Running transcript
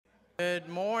Good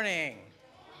morning.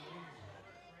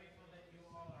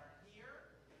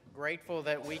 Grateful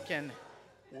that we can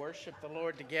worship the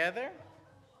Lord together.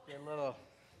 Get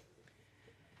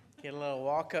a little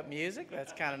walk-up music.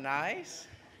 That's kind of nice.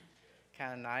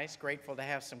 Grateful to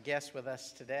have some guests with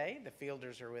us today. The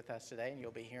Fielders are with us today, and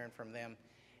you'll be hearing from them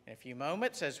in a few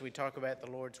moments as we talk about the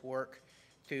Lord's work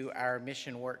through our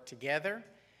mission work together.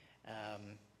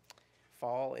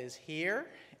 Fall is here,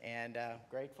 and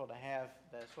grateful to have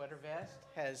the sweater vest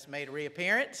has made a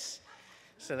reappearance,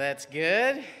 so that's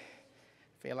good.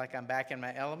 Feel like I'm back in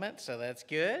my element, so that's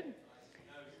good.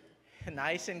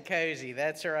 Nice and cozy.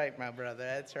 That's right, my brother.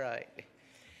 That's right.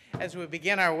 As we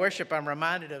begin our worship, I'm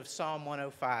reminded of Psalm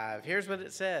 105. Here's what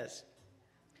it says.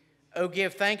 Oh,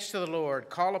 give thanks to the Lord.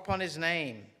 Call upon his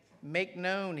name. Make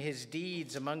known his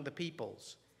deeds among the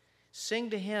peoples.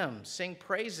 Sing to him. Sing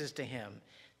praises to him.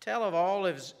 Tell of all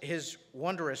of his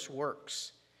wondrous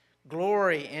works.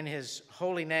 Glory in his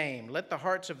holy name. Let the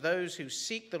hearts of those who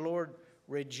seek the Lord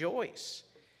rejoice.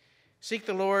 Seek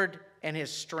the Lord and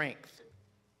his strength.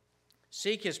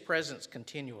 Seek his presence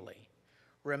continually.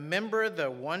 Remember the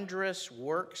wondrous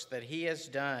works that he has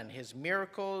done, his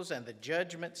miracles and the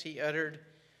judgments he uttered.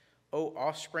 O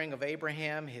offspring of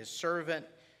Abraham, his servant,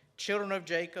 children of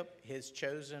Jacob, his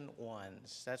chosen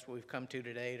ones. That's what we've come to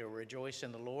today, to rejoice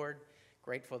in the Lord.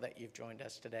 Grateful that you've joined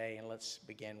us today, and let's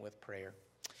begin with prayer.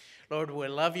 Lord, we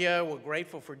love you. We're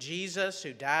grateful for Jesus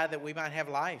who died that we might have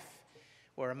life.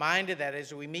 We're reminded that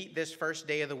as we meet this first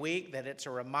day of the week, that it's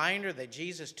a reminder that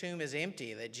Jesus' tomb is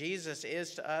empty, that Jesus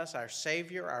is to us our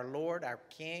Savior, our Lord, our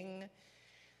King,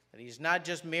 that he's not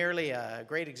just merely a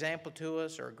great example to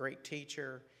us or a great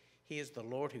teacher. He is the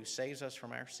Lord who saves us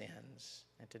from our sins.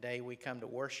 And today we come to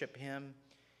worship him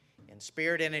in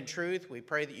spirit and in truth. We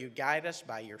pray that you guide us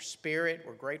by your Spirit.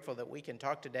 We're grateful that we can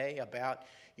talk today about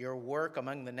your work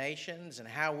among the nations and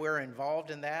how we're involved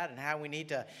in that and how we need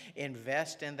to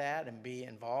invest in that and be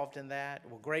involved in that.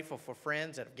 We're grateful for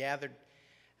friends that have gathered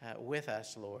with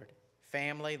us, Lord.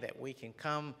 Family, that we can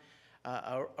come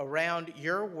around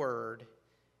your word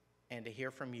and to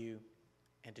hear from you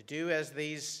and to do as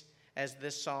this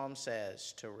psalm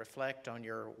says, to reflect on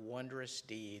your wondrous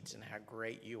deeds and how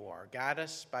great you are. Guide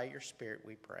us by your Spirit,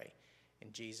 we pray.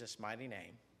 In Jesus' mighty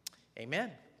name,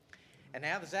 amen. And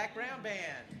now the Zach Brown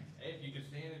Band. Hey, if you could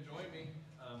stand and join me.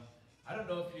 I don't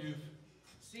know if you've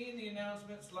seen the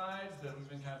announcement slides that we've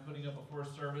been kind of putting up before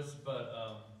service, but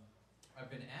I've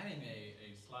been adding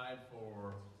a slide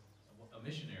for a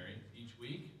missionary each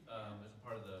week as a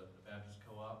part of the Baptist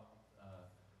Co-op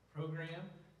program.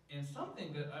 And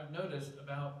something that I've noticed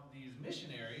about these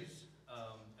missionaries,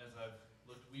 as I've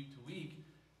looked week to week,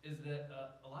 is that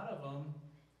a lot of them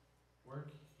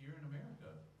work here in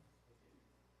America.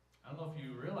 I don't know if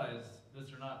you realize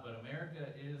this or not, but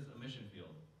America is a mission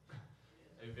field,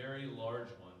 a very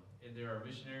large one. And there are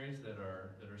missionaries that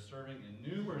are serving in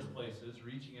numerous places,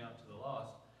 reaching out to the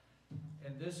lost.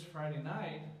 And this Friday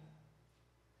night,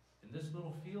 in this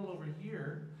little field over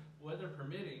here, weather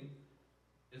permitting,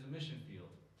 is a mission field.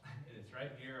 And it's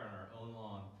right here on our own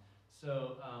lawn.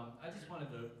 So I just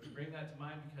wanted to bring that to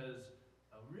mind because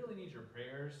we really need your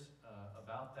prayers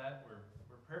about that. We're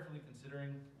prayerfully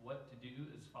considering what to do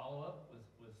as follow-up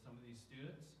with some of these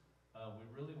students. We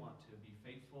really want to be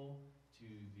faithful to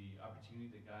the opportunity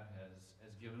that God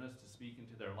has given us to speak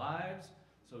into their lives.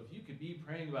 So if you could be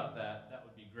praying about that, that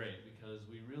would be great because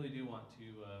we really do want to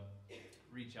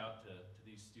reach out to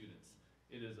these students.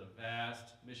 It is a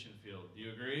vast mission field. Do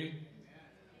you agree?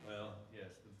 Well,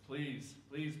 yes, please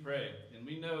pray. And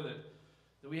we know that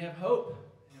we have hope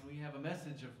and we have a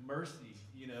message of mercy,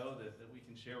 that we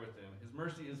can share with them. His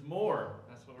mercy is more.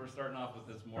 That's what we're starting off with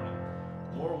this morning.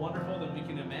 More wonderful than we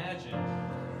can imagine.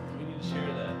 We need to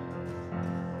share that.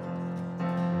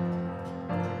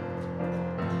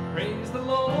 Praise the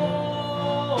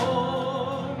Lord.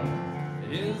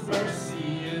 His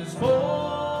mercy is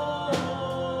more.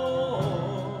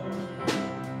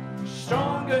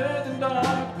 Stronger than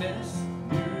darkness,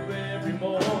 new every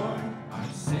morn.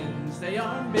 Our sins, they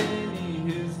are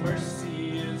many, his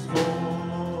mercy is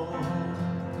more.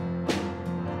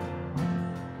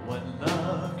 What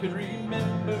love could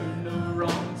remember, no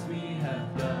wrongs we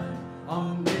have done.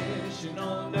 Omniscient,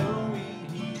 all-knowing,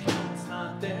 he counts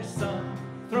not their sum.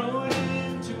 Thrown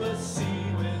into a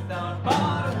sea without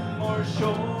bottom or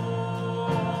shore.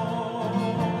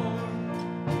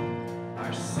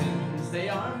 Our sins, they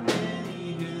are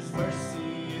many, his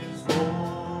mercy is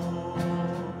more.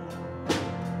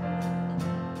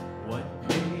 What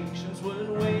nation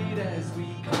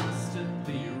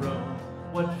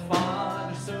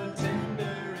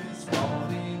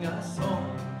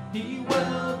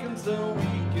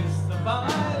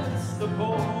violence the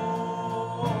poor.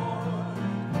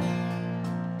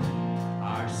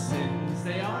 Our sins,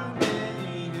 they are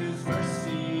many, His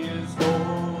mercy is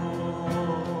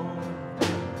more.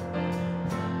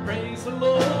 Praise the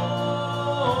Lord,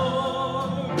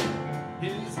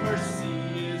 His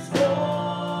mercy is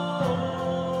more.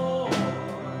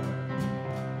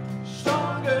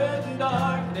 Stronger than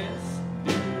darkness,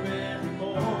 new every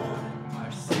morn.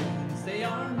 Our sins, they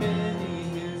are many,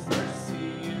 His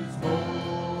mercy is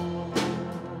more.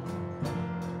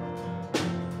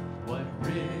 What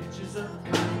riches of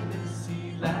kindness He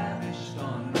lavished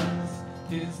on us.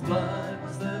 His blood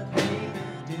was the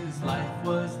payment, His life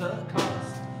was the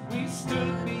cost. We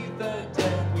stood beneath the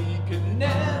debt we could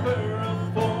never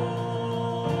afford.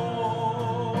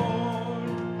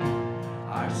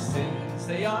 Our sins,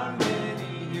 they are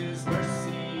many, His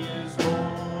mercy is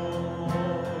more.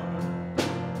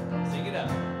 Sing it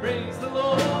out. Praise the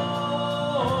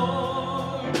Lord,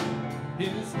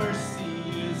 His mercy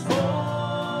is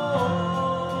more.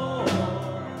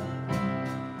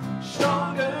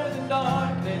 Stronger than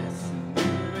darkness,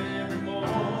 new every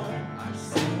morn. Our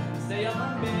sins, they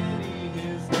are many,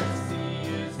 His mercy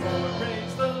is more.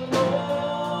 Praise the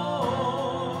Lord,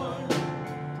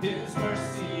 His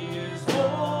mercy is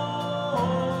more.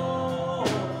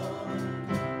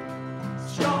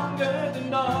 Stronger than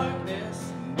darkness,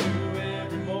 new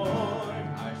every morn.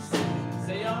 Our sins,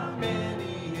 they are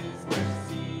many, His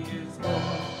mercy is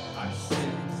more. Our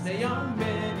sins, they are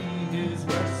many, His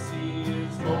mercy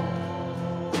is more.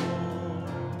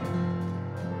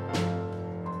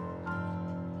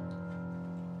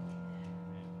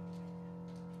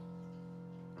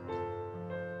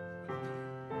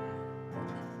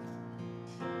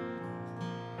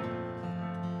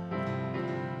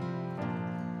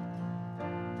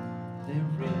 There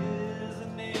is a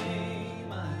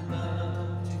name I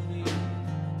love to hear.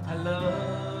 I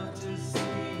love to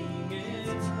sing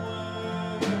its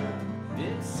word.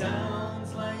 It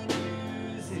sounds like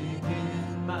music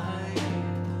in my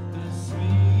ear, the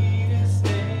sweetest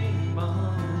name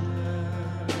on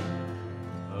earth.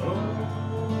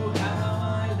 Oh, how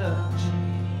I love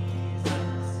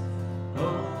Jesus.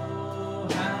 Oh,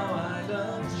 how I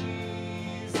love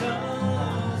Jesus.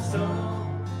 Oh,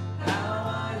 how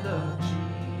I love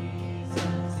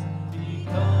Jesus,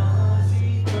 because He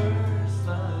first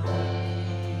loved me.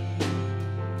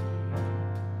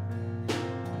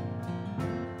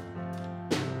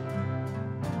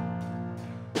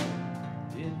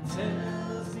 It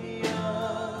tells me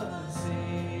of the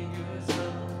Savior's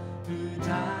love, who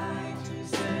died to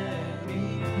set me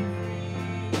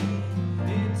free.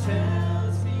 It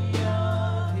tells me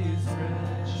of His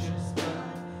precious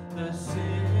blood, the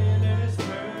sinner's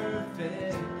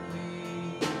perfectly.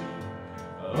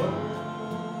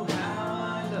 Oh, how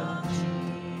I love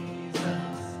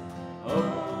Jesus.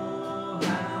 Oh,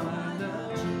 how I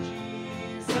love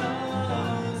Jesus.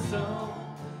 Oh,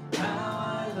 how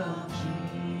I love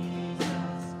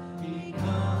Jesus,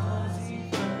 because He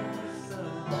first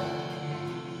loved me.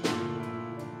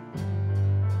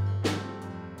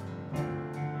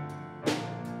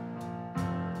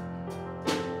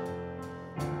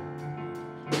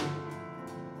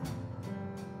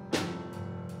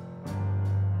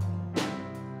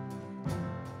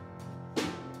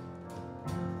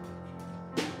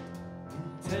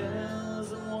 It tells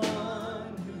of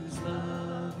one whose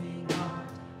loving heart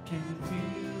can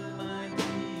feel my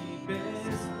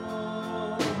deepest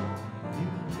woe.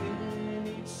 In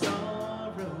each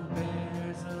sorrow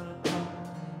bears a part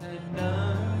that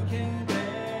none can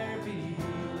bear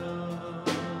below.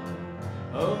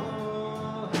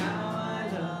 Oh, how I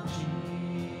love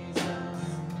Jesus.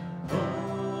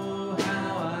 Oh,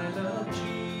 how I love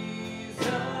Jesus.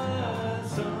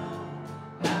 Oh,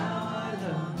 how I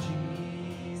love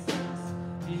Jesus,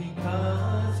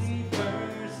 because He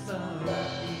first loved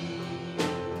me.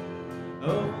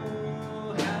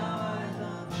 Oh, how I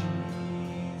love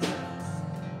Jesus.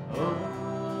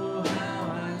 Oh, how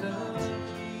I love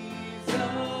Jesus.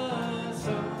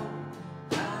 Oh,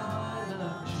 how I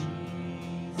love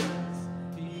Jesus,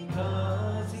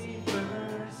 because He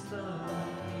first loved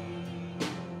me.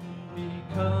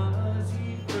 Because He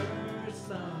first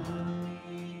loved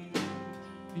me.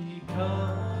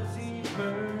 Because He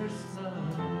first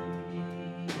loved me.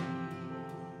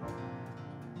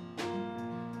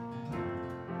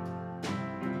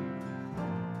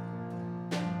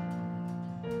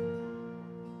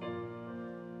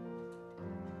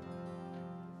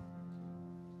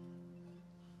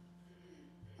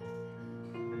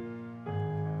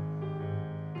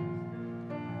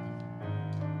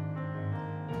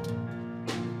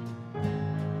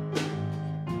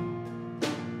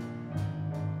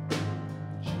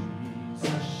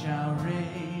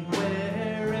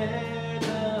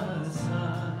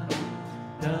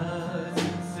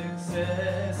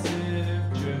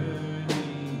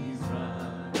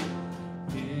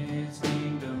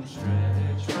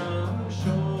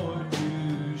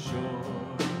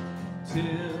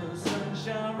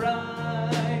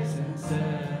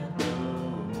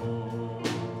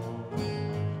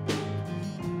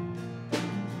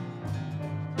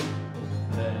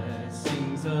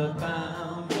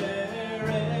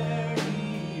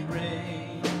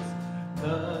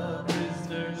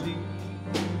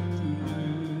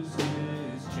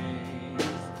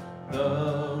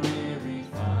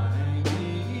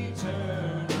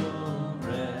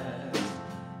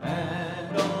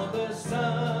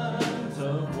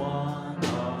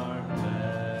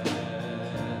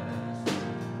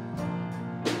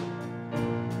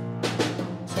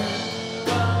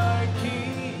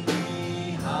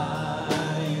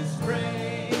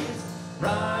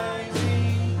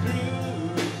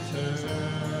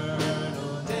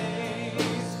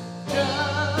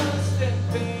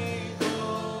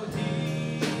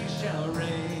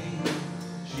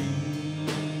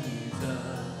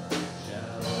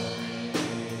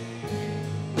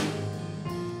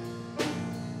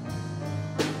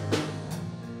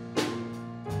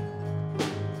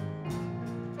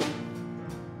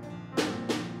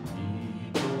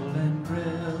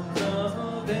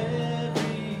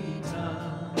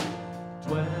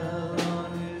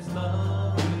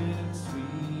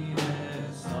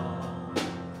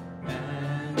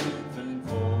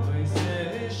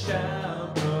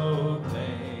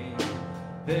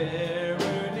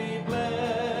 Verily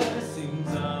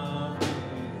blessings of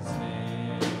his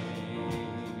name.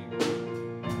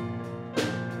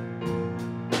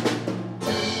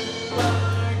 To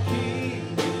our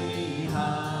King be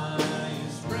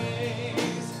highest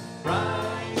praise,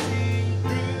 rising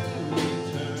through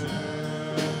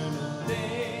eternal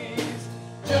days.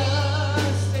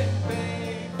 Just and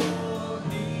faithful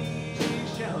he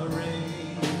shall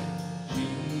reign.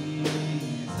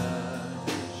 Jesus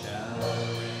shall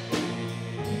reign.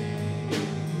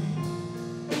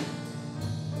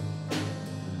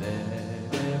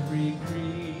 Let every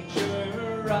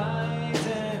creature rise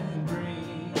and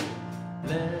bring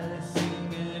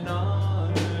blessing and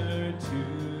honor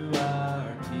to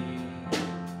our King.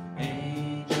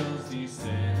 Angels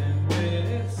descend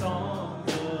with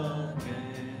songs of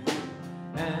men,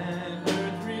 and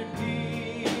earth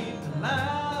repeat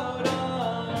loud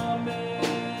amen.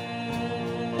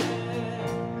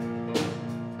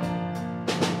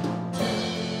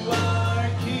 To our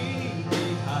King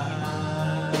be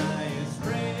highest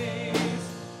praise,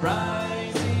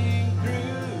 rising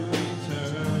through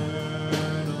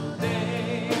eternal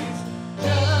days.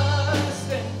 Just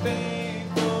and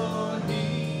faithful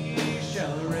he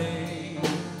shall reign.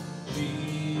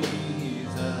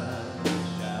 Jesus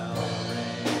shall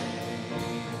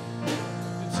reign.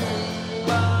 To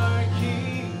our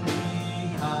King be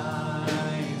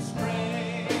highest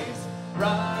praise,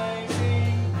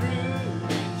 rising through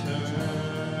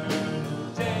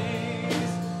eternal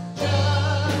days.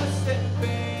 Just and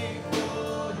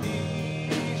faithful he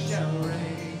shall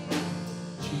reign.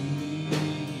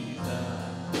 Jesus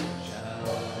shall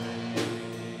reign.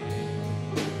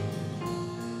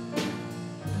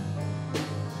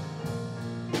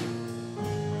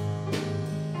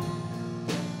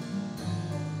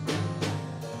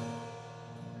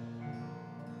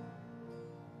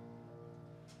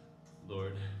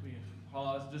 Lord, we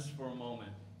pause just for a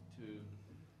moment to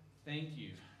thank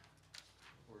you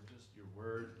for just your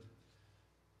word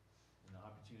and the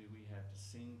opportunity we have to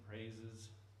sing praises.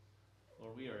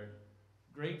 Lord, we are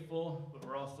grateful, but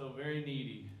we're also very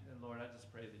needy. And Lord, I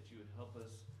just pray that you would help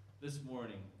us this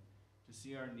morning to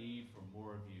see our need for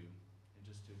more of you and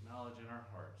just to acknowledge in our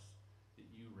hearts that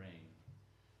you reign.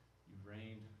 You've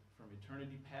reigned from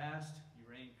eternity past, you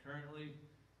reign currently,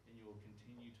 and you will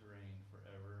continue to reign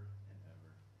forever and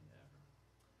ever and ever.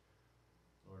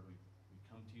 Lord, we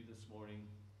come to you this morning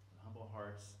with humble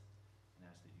hearts and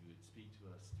ask that you would speak to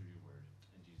us through your word.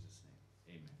 In Jesus' name,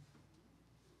 amen.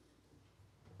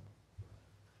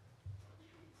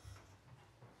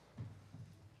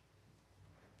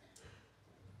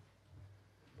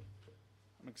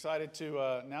 I'm excited to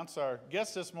announce our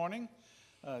guest this morning.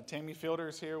 Tammy Fielder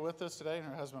is here with us today, and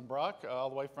her husband Brock, all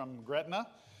the way from Gretna,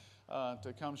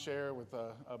 to come share with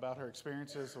about her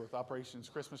experiences with Operations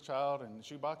Christmas Child and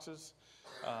shoeboxes.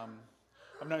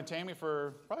 I've known Tammy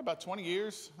for probably about 20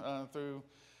 years through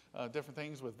different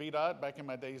things with VDOT back in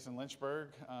my days in Lynchburg.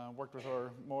 Worked with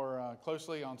her more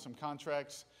closely on some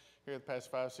contracts here the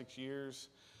past 5-6 years.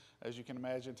 As you can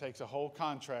imagine, it takes a whole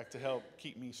contract to help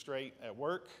keep me straight at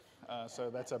work. So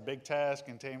that's a big task,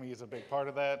 and Tammy is a big part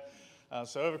of that.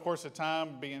 So over the course of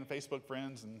time, being Facebook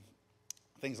friends and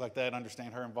things like that,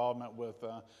 understand her involvement with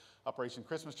Operation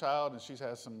Christmas Child, and she's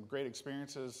had some great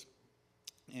experiences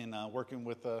in working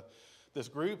with this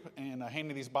group and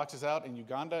handing these boxes out in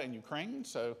Uganda and Ukraine.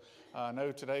 So I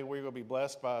know today we will be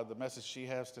blessed by the message she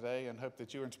has today, and hope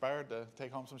that you're inspired to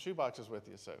take home some shoe boxes with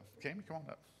you. So Tammy, come on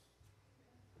up.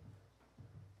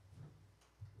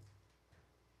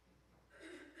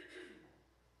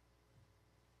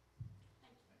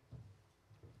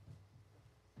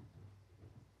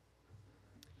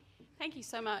 Thank you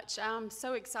so much. I'm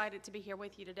so excited to be here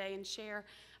with you today and share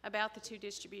about the two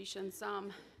distributions.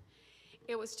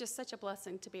 It was just such a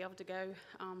blessing to be able to go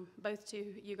both to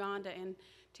Uganda in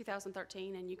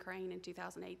 2013 and Ukraine in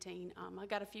 2018. I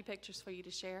got a few pictures for you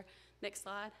to share. Next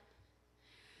slide.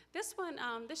 This one,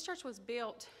 this church was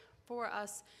built for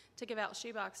us to give out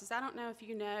shoeboxes. I don't know if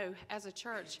you know, as a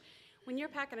church, when you're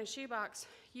packing a shoebox,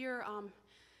 you're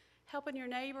helping your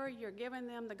neighbor, you're giving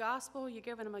them the gospel, you're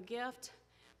giving them a gift.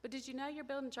 But did you know you're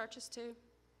building churches too?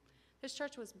 This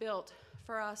church was built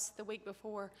for us the week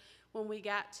before when we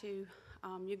got to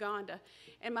Uganda.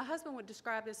 And my husband would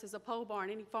describe this as a pole barn.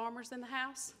 Any farmers in the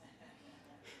house?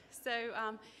 So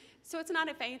it's not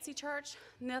a fancy church.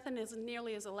 Nothing is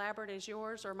nearly as elaborate as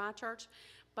yours or my church,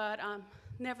 but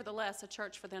nevertheless a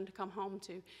church for them to come home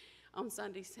to on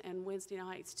Sundays and Wednesday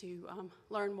nights to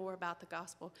learn more about the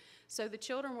gospel. So the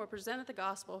children were presented the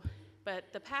gospel,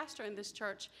 but the pastor in this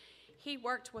church, he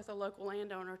worked with a local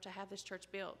landowner to have this church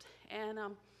built. And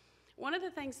One of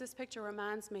the things this picture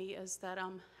reminds me is that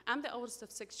I'm the oldest of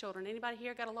 6 children. Anybody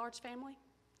here got a large family?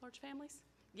 Large families?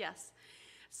 Yes.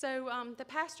 So the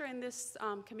pastor in this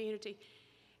community,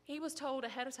 he was told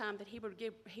ahead of time that he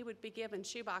would be given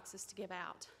shoe boxes to give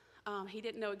out. He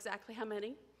didn't know exactly how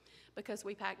many because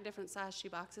we packed different size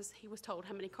shoe boxes. He was told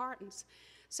how many cartons.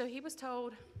 So he was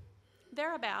told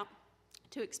thereabout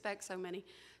to expect so many.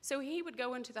 So he would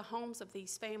go into the homes of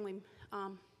these family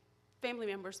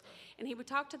members, and he would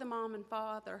talk to the mom and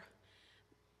father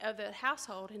of the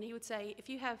household, and he would say, if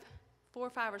you have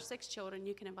 4, 5, or 6 children,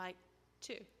 you can invite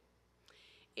 2.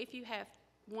 If you have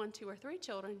 1, 2, or 3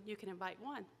 children, you can invite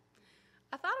 1.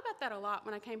 I thought about that a lot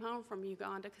when I came home from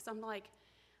Uganda, because I'm like,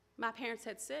 my parents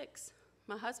had 6.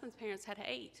 My husband's parents had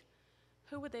 8.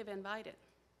 Who would they have invited?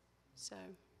 So,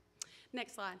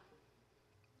 next slide.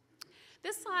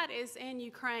 This slide is in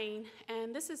Ukraine,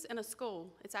 and this is in a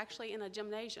school. It's actually in a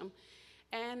gymnasium.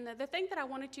 And the thing that I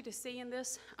wanted you to see in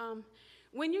this,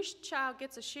 when your child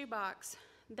gets a shoebox,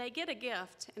 they get a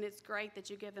gift, and it's great that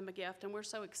you give them a gift, and we're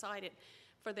so excited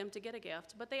for them to get a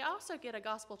gift. But they also get a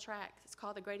gospel tract. It's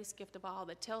called The Greatest Gift of All,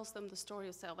 that tells them the story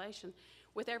of salvation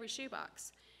with every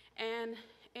shoebox. And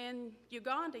in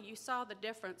Uganda, you saw the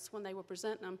difference when they were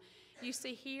presenting them. You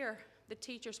see here, the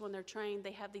teachers, when they're trained,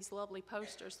 they have these lovely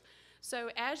posters.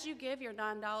 So as you give your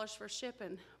 $9 for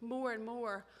shipping, more and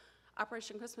more,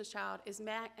 Operation Christmas Child is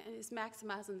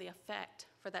maximizing the effect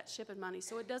for that shipping money.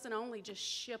 So it doesn't only just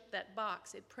ship that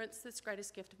box. It prints this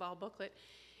Greatest Gift of All booklet.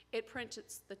 It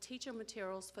prints the teacher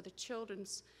materials for the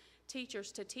children's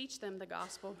teachers to teach them the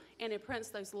gospel, and it prints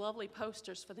those lovely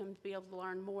posters for them to be able to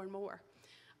learn more and more.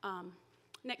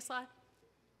 Next slide.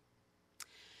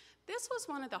 This was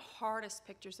one of the hardest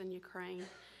pictures in Ukraine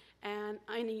and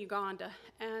in Uganda.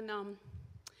 And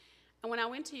when I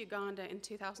went to Uganda in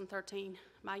 2013,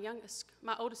 my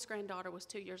oldest granddaughter was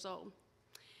 2 years old.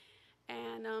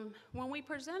 And when we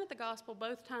presented the gospel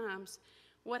both times,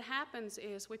 what happens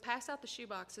is we pass out the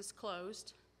shoeboxes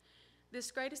closed.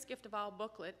 This Greatest Gift of All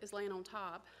booklet is laying on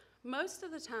top. Most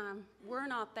of the time, we're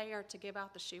not there to give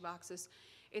out the shoeboxes.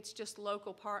 It's just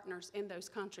local partners in those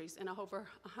countries, in over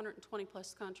 120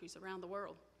 plus countries around the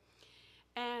world.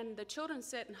 And the children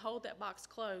sit and hold that box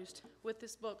closed with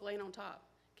this book laying on top.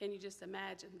 Can you just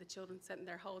imagine the children sitting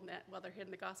there holding that while they're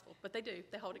hearing the gospel? But they do,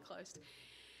 they hold it closed.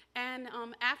 And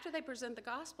after they present the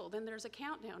gospel, then there's a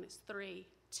countdown. It's 3,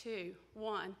 2,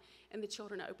 1, and the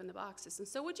children open the boxes. And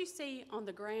so what you see on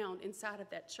the ground inside of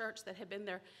that church that had been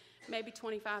there maybe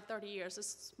 25, 30 years,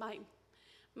 this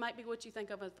might be what you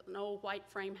think of as an old white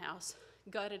frame house,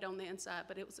 gutted on the inside,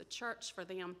 but it was a church for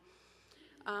them.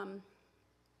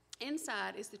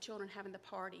 Inside is the children having the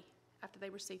party after they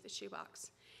received the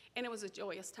shoebox, and it was a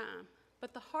joyous time.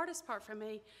 But the hardest part for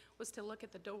me was to look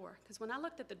at the door, because when I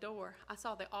looked at the door, I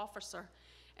saw the officer,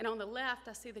 and on the left,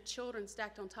 I see the children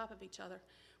stacked on top of each other.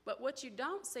 But what you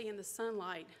don't see in the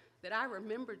sunlight that I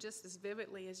remember just as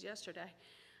vividly as yesterday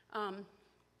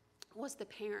was the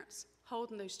parents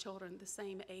holding those children the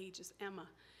same age as Emma.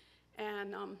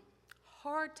 And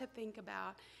hard to think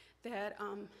about that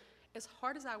as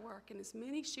hard as I work and as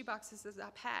many shoeboxes as I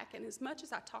pack, and as much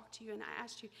as I talk to you and I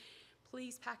asked you,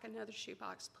 please pack another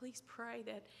shoebox. Please pray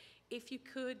that if you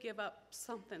could give up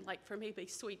something, like for me, be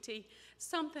sweet tea,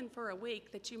 something for a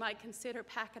week, that you might consider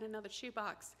packing another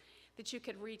shoebox, that you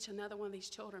could reach another one of these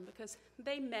children, because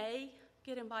they may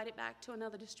get invited back to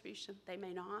another distribution. They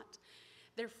may not.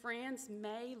 Their friends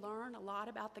may learn a lot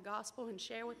about the gospel and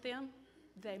share with them.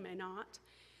 They may not.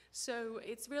 So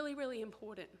it's really, really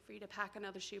important for you to pack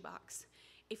another shoebox,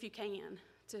 if you can,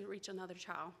 to reach another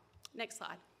child. Next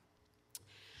slide.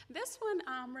 This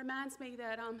one reminds me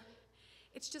that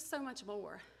it's just so much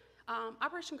more.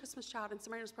 Operation Christmas Child and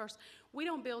Samaritan's Purse, we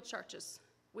don't build churches.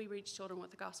 We reach children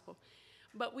with the gospel.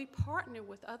 But we partner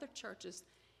with other churches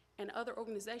and other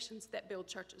organizations that build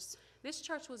churches. This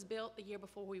church was built the year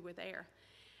before we were there.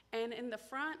 And in the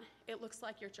front, it looks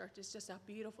like your church. It's just a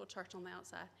beautiful church on the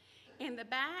outside. In the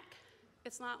back,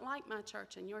 it's not like my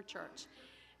church and your church.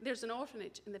 There's an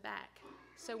orphanage in the back.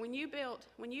 So when you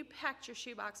packed your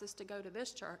shoeboxes to go to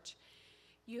this church,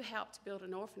 you helped build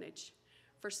an orphanage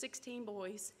for 16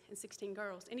 boys and 16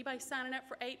 girls. Anybody signing up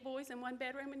for 8 boys in 1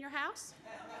 bedroom in your house?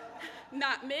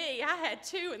 Not me. I had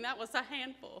 2, and that was a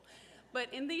handful.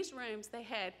 But in these rooms, they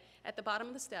had, at the bottom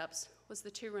of the steps was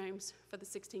the 2 rooms for the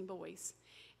 16 boys.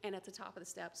 And at the top of the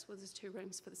steps was the 2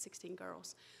 rooms for the 16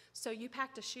 girls. So you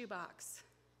packed a shoebox.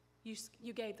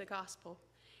 You gave the gospel,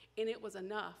 and it was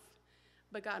enough.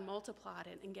 But God multiplied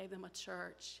it and gave them a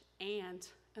church and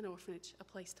an orphanage, a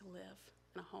place to live,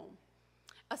 and a home.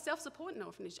 A self-supporting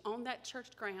orphanage. On that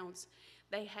church grounds,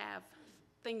 they have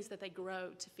things that they grow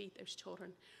to feed those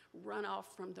children run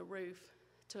off from the roof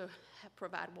to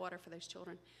provide water for those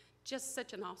children. Just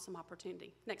such an awesome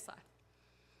opportunity. Next slide.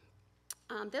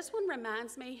 This one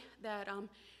reminds me that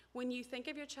when you think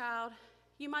of your child,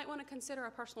 you might want to consider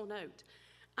a personal note.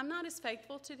 I'm not as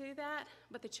faithful to do that,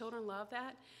 but the children love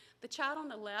that. The child on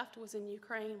the left was in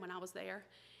Ukraine when I was there,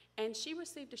 and she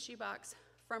received a shoebox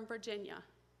from Virginia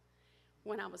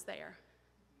when I was there.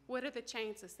 What are the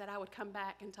chances that I would come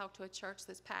back and talk to a church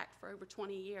that's packed for over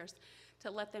 20 years to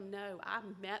let them know I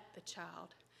met the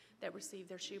child that received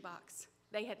their shoebox?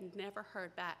 They had never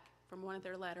heard back from one of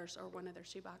their letters or one of their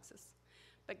shoeboxes.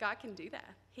 But God can do that.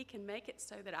 He can make it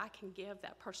so that I can give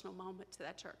that personal moment to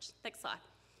that church. Next slide.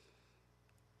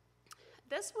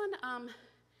 This one,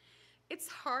 it's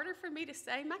harder for me to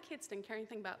say. My kids didn't care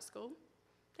anything about school.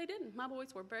 They didn't. My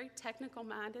boys were very technical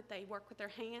minded. They work with their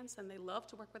hands, and they love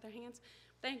to work with their hands.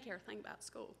 They didn't care a thing about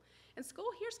school. And school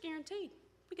here's guaranteed.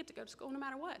 We get to go to school no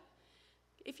matter what.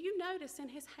 If you notice in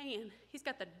his hand, he's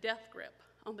got the death grip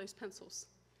on those pencils.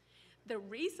 The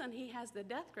reason he has the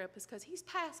death grip is because he's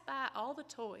passed by all the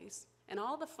toys and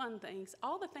all the fun things,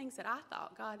 all the things that I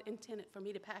thought God intended for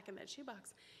me to pack in that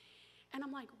shoebox. And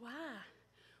I'm like, why?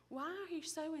 Why are you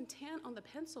so intent on the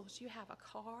pencils? You have a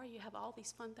car, you have all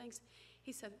these fun things.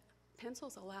 He said,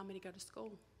 pencils allow me to go to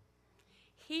school.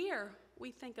 Here,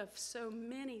 we think of so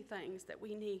many things that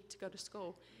we need to go to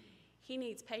school. He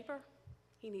needs paper,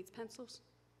 he needs pencils,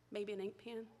 maybe an ink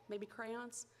pen, maybe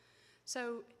crayons.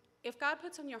 So if God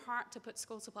puts on your heart to put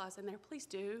school supplies in there, please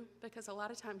do, because a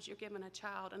lot of times you're giving a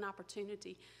child an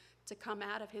opportunity to come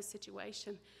out of his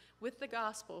situation with the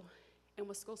gospel and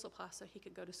with school supplies so he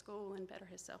could go to school and better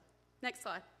himself. Next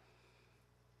slide.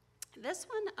 This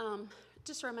one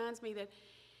just reminds me that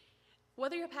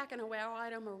whether you're packing a wow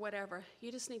item or whatever,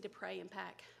 you just need to pray and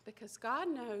pack, because God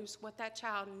knows what that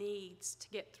child needs to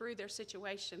get through their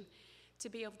situation to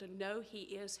be able to know he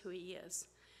is who he is.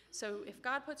 So if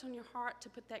God puts on your heart to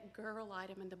put that girl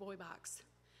item in the boy box,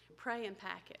 pray and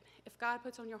pack it. If God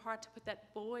puts on your heart to put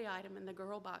that boy item in the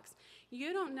girl box,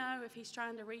 you don't know if he's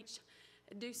trying to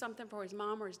do something for his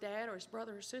mom or his dad or his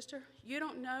brother or sister. You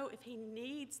don't know if he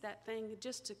needs that thing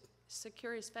just to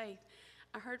secure his faith.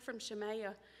 I heard from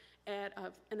Shemaiah at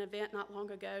an event not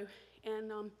long ago,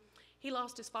 and he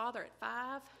lost his father at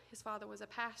 5. His father was a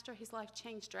pastor. His life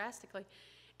changed drastically.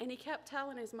 And he kept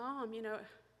telling his mom, you know,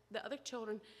 the other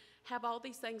children have all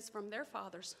these things from their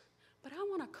fathers, but I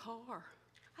want a car.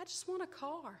 I just want a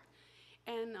car.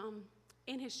 And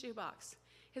in his shoebox,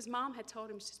 his mom had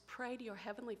told him, just pray to your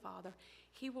heavenly Father.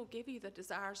 He will give you the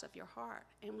desires of your heart.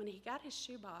 And when he got his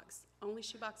shoebox, only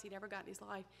shoebox he'd ever got in his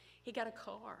life, he got a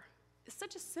car. It's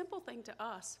such a simple thing to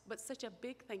us, but such a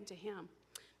big thing to him.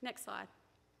 Next slide.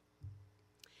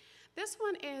 This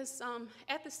one is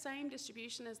at the same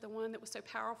distribution as the one that was so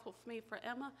powerful for me for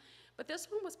Emma, but this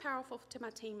one was powerful to my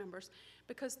team members,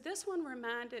 because this one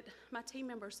reminded my team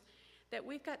members that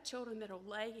we've got children that will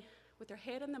lay with their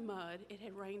head in the mud. It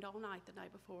had rained all night the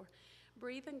night before,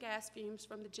 breathing gas fumes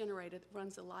from the generator that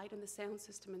runs the light and the sound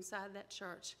system inside that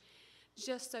church,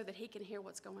 just so that he can hear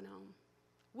what's going on.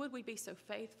 Would we be so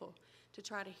faithful to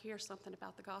try to hear something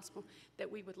about the gospel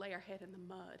that we would lay our head in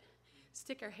the mud,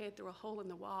 stick our head through a hole in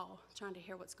the wall trying to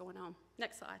hear what's going on?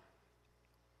 Next slide.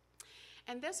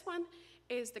 And this one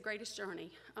is The Greatest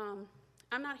Journey.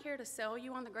 I'm not here to sell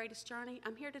you on The Greatest Journey.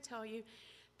 I'm here to tell you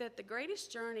that The Greatest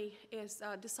Journey is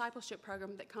a discipleship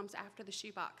program that comes after the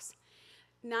shoebox.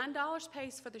 $9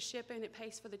 pays for the shipping, it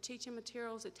pays for the teaching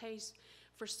materials, it pays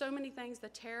for so many things, the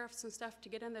tariffs and stuff to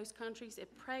get in those countries. It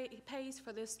pays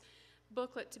for this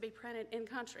booklet to be printed in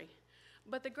country.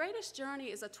 But The Greatest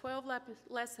Journey is a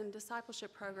 12-lesson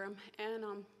discipleship program, and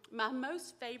my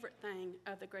most favorite thing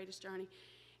of The Greatest Journey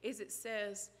is it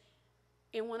says,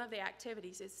 in one of the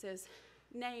activities, it says,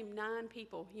 name 9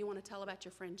 people you want to tell about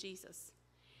your friend Jesus.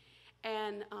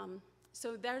 And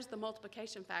so there's the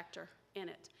multiplication factor in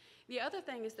it. The other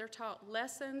thing is they're taught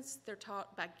lessons, they're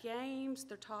taught by games,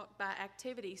 they're taught by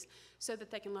activities so that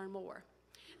they can learn more.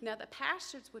 Now, the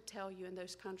pastors would tell you in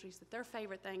those countries that their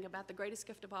favorite thing about The Greatest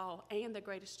Gift of All and The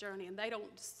Greatest Journey, and they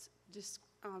don't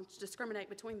discriminate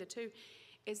between the two,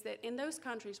 is that in those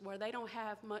countries where they don't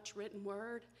have much written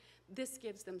word, this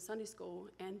gives them Sunday school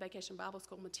and Vacation Bible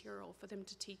School material for them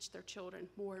to teach their children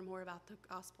more and more about the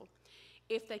gospel.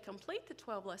 If they complete the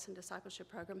 12-lesson discipleship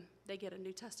program, they get a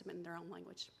New Testament in their own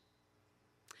language.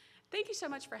 Thank you so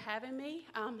much for having me.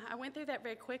 I went through that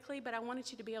very quickly, but I wanted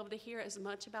you to be able to hear as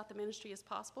much about the ministry as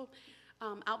possible.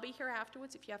 I'll be here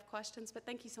afterwards if you have questions, but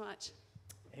thank you so much.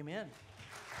 Amen.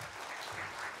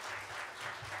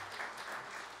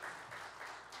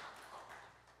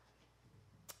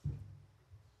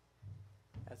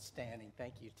 Outstanding.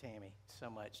 Thank you, Tammy, so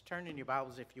much. Turn in your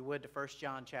Bibles, if you would, to 1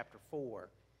 John chapter 4.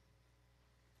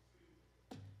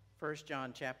 1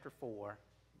 John chapter 4.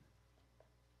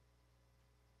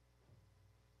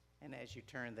 And as you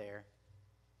turn there,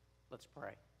 let's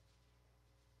pray.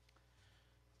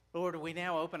 Lord, we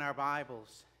now open our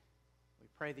Bibles. We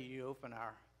pray that you open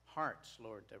our hearts,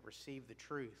 Lord, to receive the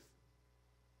truth.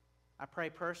 I pray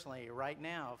personally right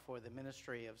now for the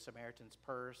ministry of Samaritan's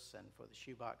Purse and for the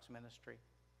Shoebox Ministry.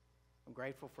 I'm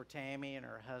grateful for Tammy and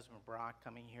her husband Brock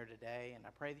coming here today, and I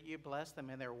pray that you bless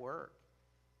them in their work.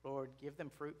 Lord, give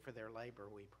them fruit for their labor,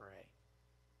 we pray.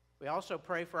 We also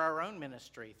pray for our own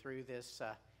ministry through this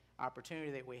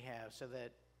opportunity that we have so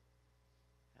that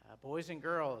boys and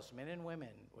girls, men and women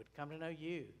would come to know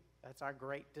you. That's our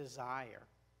great desire.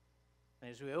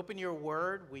 And as we open your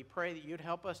word, we pray that you'd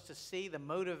help us to see the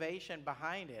motivation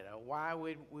behind it, why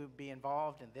we would be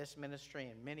involved in this ministry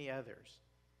and many others.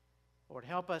 Lord,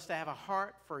 help us to have a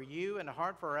heart for you and a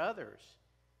heart for others,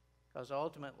 because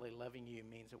ultimately loving you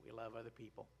means that we love other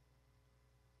people.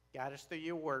 Guide us through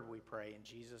your word, we pray, in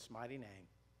Jesus' mighty name.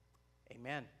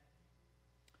 Amen.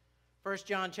 1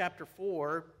 John chapter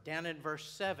 4, down in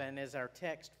verse 7 is our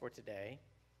text for today.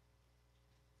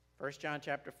 1 John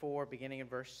chapter 4, beginning in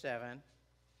verse 7.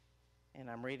 And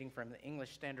I'm reading from the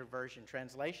English Standard Version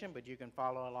translation, but you can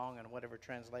follow along in whatever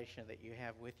translation that you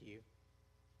have with you.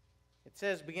 It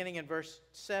says, beginning in verse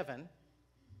 7,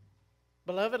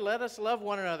 "Beloved, let us love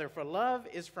one another, for love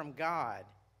is from God.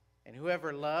 And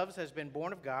whoever loves has been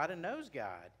born of God and knows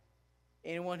God.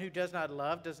 Anyone who does not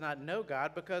love does not know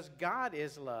God, because God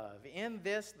is love. In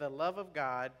this, the love of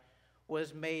God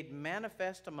was made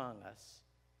manifest among us,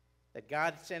 that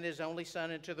God sent his only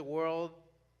Son into the world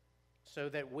so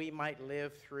that we might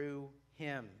live through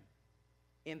him.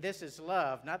 In this is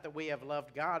love, not that we have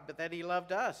loved God, but that he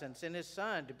loved us and sent his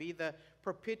Son to be the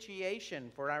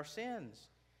propitiation for our sins.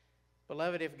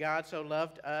 Beloved, if God so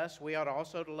loved us, we ought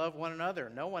also to love one another.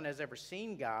 No one has ever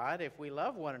seen God. If we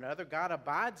love one another, God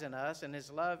abides in us, and his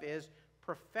love is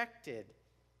perfected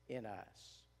in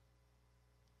us.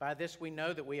 By this we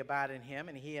know that we abide in him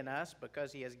and he in us,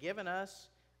 because he has given us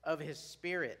of his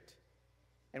Spirit.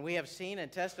 And we have seen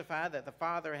and testified that the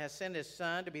Father has sent his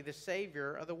Son to be the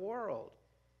Savior of the world.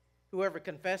 Whoever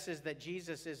confesses that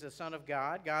Jesus is the Son of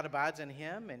God, God abides in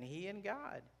him and he in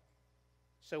God.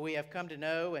 So we have come to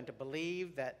know and to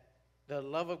believe that the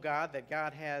love of God that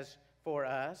God has for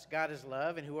us, God is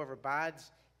love, and whoever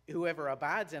abides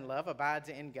in love abides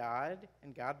in God,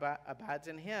 and God abides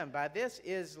in him. By this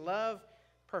is love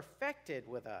perfected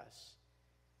with us,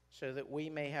 so that we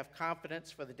may have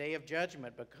confidence for the day of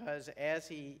judgment, because as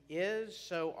he is,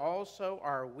 so also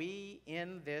are we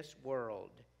in this world.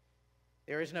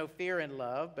 There is no fear in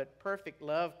love, but perfect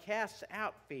love casts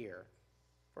out fear.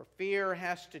 For fear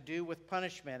has to do with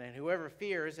punishment, and whoever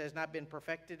fears has not been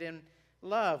perfected in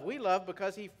love. We love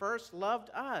because he first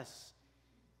loved us.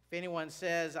 If anyone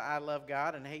says, I love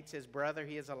God, and hates his brother,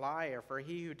 he is a liar. For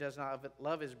he who does not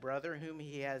love his brother whom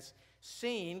he has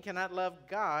seen cannot love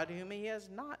God whom he has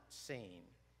not seen.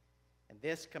 And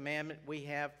this commandment we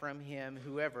have from him,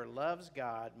 whoever loves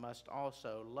God must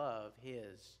also love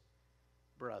his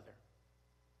brother.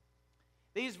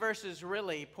 These verses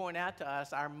really point out to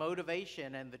us our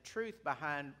motivation and the truth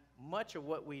behind much of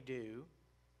what we do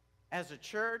as a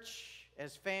church,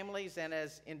 as families, and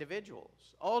as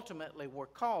individuals. Ultimately, we're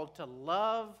called to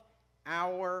love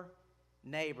our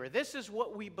neighbor. This is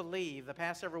what we believe. The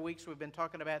past several weeks we've been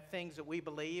talking about things that we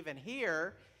believe, and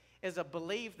here is a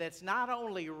belief that's not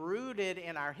only rooted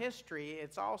in our history,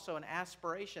 it's also an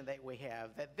aspiration that we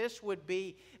have, that this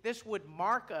would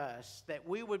mark us, that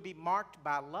we would be marked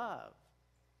by love.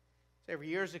 Several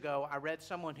years ago, I read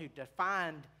someone who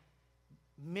defined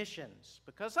missions,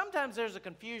 because sometimes there's a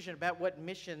confusion about what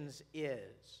missions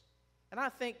is. And I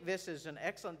think this is an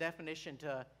excellent definition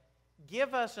to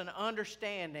give us an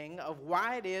understanding of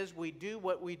why it is we do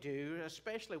what we do,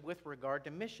 especially with regard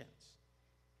to missions.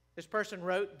 This person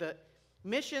wrote that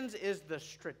missions is the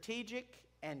strategic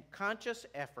and conscious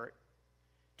effort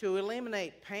to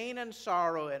eliminate pain and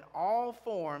sorrow in all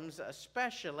forms,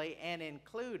 especially and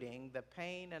including the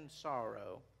pain and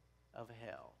sorrow of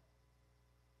hell.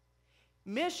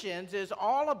 Missions is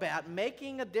all about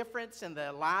making a difference in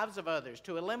the lives of others,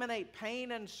 to eliminate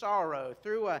pain and sorrow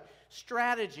through a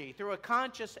strategy, through a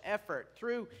conscious effort,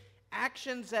 through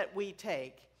actions that we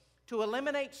take to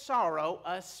eliminate sorrow,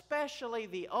 especially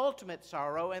the ultimate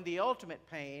sorrow and the ultimate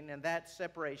pain, and that's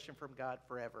separation from God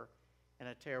forever in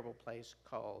a terrible place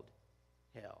called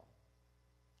hell.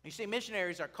 You see,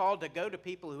 missionaries are called to go to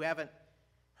people who haven't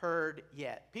heard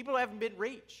yet, people who haven't been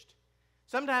reached.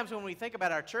 Sometimes when we think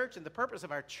about our church and the purpose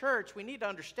of our church, we need to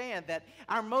understand that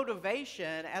our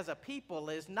motivation as a people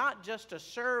is not just to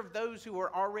serve those who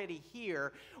are already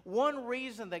here. One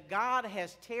reason that God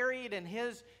has tarried in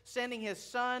sending His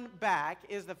Son back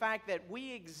is the fact that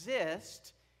we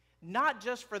exist not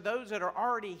just for those that are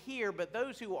already here, but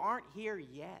those who aren't here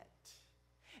yet.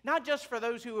 Not just for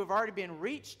those who have already been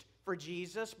reached for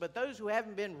Jesus, but those who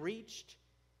haven't been reached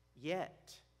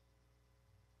yet.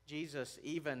 Jesus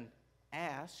even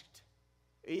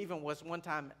was one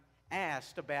time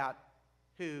asked about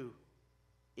who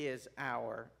is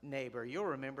our neighbor. You'll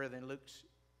remember in Luke's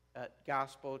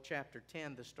Gospel, chapter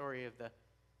 10, the story of the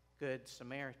Good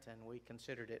Samaritan. We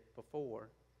considered it before.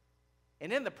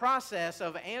 And in the process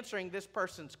of answering this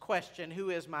person's question,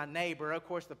 who is my neighbor, of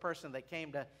course, the person that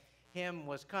came to him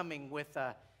was coming with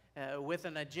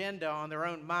an agenda on their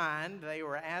own mind. They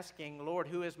were asking, Lord,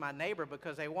 who is my neighbor?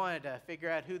 Because they wanted to figure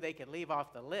out who they could leave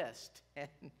off the list.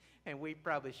 And we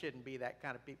probably shouldn't be that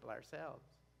kind of people ourselves.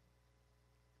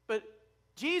 But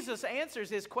Jesus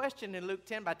answers his question in Luke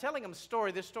 10 by telling him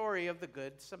the story of the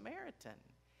Good Samaritan.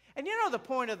 And you know the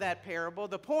point of that parable,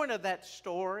 the point of that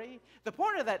story? The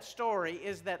point of that story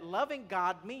is that loving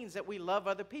God means that we love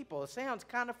other people. It sounds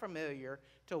kind of familiar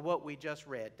to what we just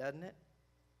read, doesn't it?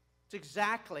 It's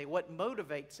exactly what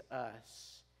motivates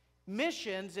us.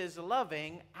 Missions is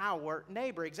loving our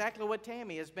neighbor. Exactly what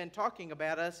Tammy has been talking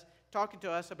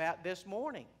to us about this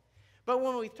morning. But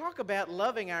when we talk about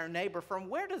loving our neighbor, from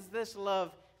where does this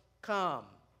love come?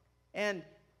 And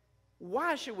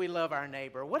why should we love our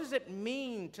neighbor? What does it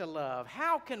mean to love?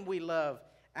 How can we love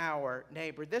our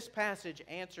neighbor? This passage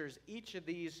answers each of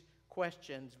these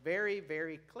questions very,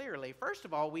 very clearly. First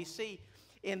of all, we see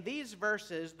in these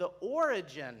verses the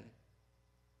origin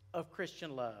of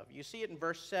Christian love. You see it in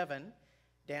verse 7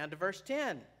 down to verse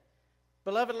 10.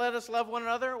 Beloved, let us love one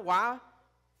another. Why?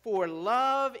 For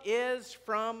love is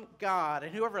from God,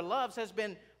 and whoever loves has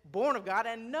been born of God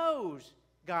and knows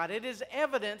God. It is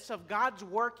evidence of God's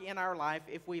work in our life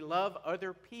if we love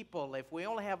other people. If we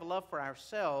only have love for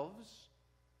ourselves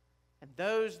and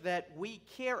those that we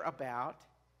care about,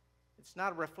 it's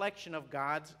not a reflection of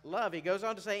God's love. He goes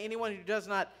on to say, anyone who does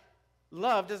not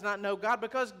love does not know God,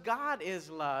 because God is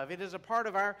love. It is a part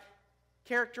of our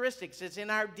characteristics. It's in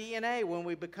our DNA when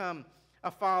we become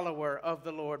a follower of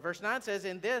the Lord. Verse 9 says,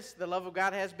 in this, the love of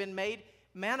God has been made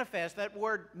manifest. That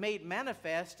word made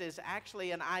manifest is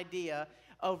actually an idea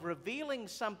of revealing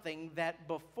something that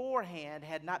beforehand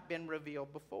had not been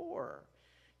revealed before.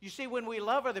 You see, when we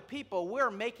love other people, we're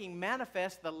making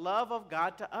manifest the love of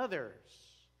God to others.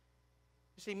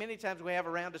 You see, many times we have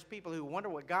around us people who wonder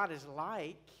what God is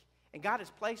like, and God has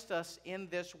placed us in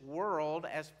this world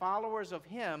as followers of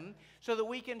Him so that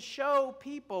we can show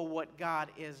people what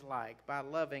God is like by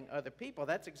loving other people.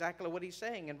 That's exactly what He's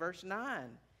saying in verse 9.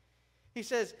 He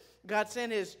says, God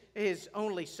sent His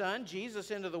only Son,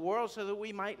 Jesus, into the world so that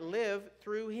we might live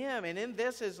through Him. And in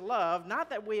this is love, not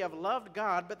that we have loved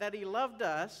God, but that He loved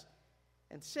us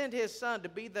and sent His Son to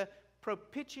be the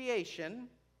propitiation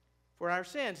for our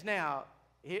sins. Now,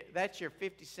 that's your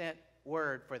 50-cent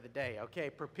word for the day, okay?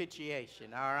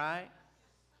 Propitiation, all right?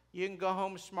 You can go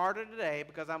home smarter today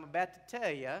because I'm about to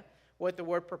tell you what the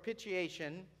word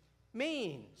propitiation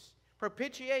means.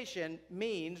 Propitiation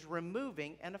means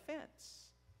removing an offense.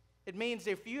 It means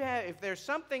if there's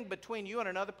something between you and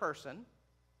another person,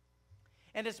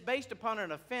 and it's based upon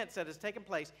an offense that has taken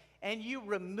place, and you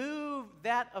remove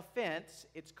that offense,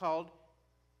 it's called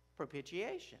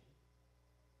propitiation.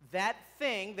 That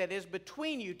thing that is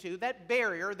between you two, that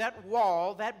barrier, that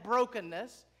wall, that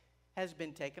brokenness has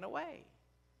been taken away.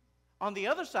 On the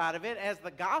other side of it, as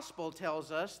the gospel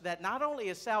tells us, that not only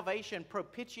is salvation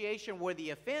propitiation where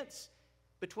the offense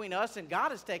between us and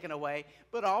God is taken away,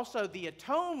 but also the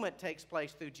atonement takes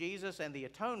place through Jesus, and the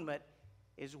atonement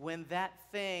is when that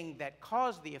thing that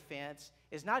caused the offense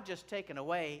is not just taken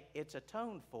away, it's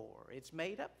atoned for, it's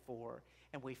made up for.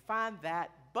 And we find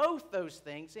both those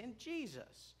things in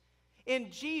Jesus.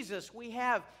 In Jesus, we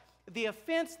have the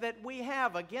offense that we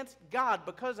have against God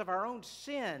because of our own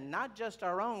sin, not just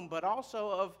our own, but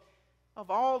also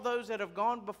of all those that have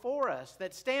gone before us,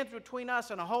 that stands between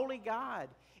us and a holy God.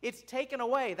 It's taken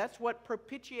away. That's what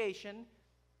propitiation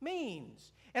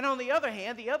means. And on the other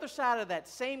hand, the other side of that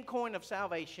same coin of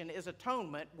salvation is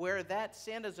atonement, where that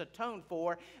sin is atoned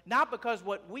for, not because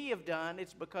what we have done,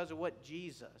 it's because of what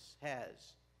Jesus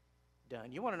has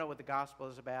done. You want to know what the gospel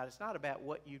is about? It's not about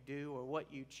what you do or what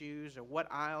you choose or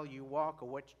what aisle you walk or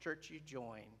what church you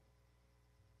join.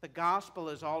 The gospel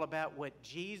is all about what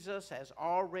Jesus has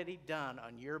already done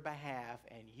on your behalf,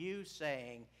 and you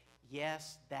saying,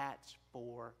 yes, that's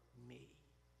for me.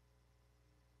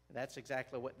 That's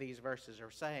exactly what these verses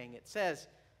are saying. It says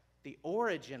the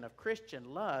origin of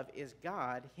Christian love is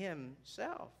God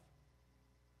himself.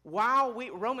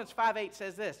 Romans 5:8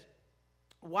 says this,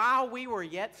 while we were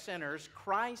yet sinners,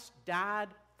 Christ died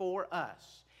for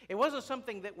us. It wasn't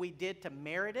something that we did to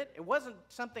merit it. It wasn't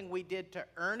something we did to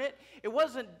earn it. It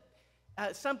wasn't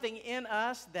something in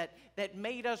us that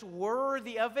made us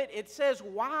worthy of it. It says,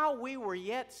 while we were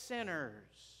yet sinners,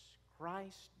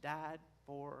 Christ died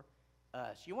for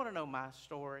us. You want to know my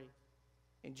story?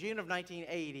 In June of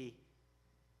 1980,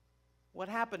 what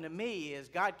happened to me is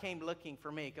God came looking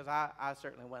for me, because I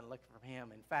certainly wasn't looking for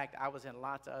him. In fact, I was in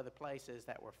lots of other places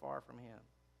that were far from him.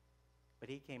 But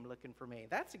he came looking for me.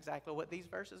 That's exactly what these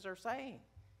verses are saying.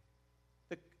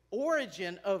 The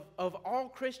origin of all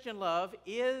Christian love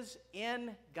is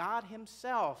in God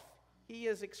himself. He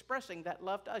is expressing that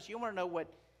love to us. You want to know what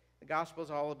the gospel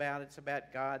is all about? It's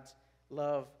about God's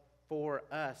love for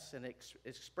us, and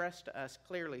expressed to us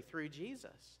clearly through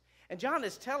Jesus. And John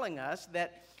is telling us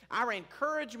that our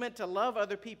encouragement to love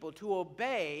other people, to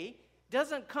obey,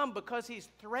 doesn't come because he's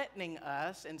threatening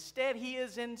us. Instead, he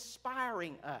is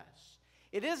inspiring us.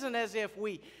 It isn't as if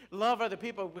we love other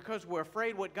people because we're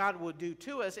afraid what God will do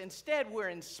to us. Instead, we're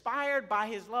inspired by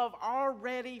his love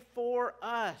already for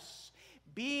us.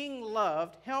 Being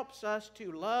loved helps us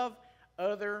to love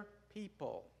other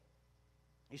people.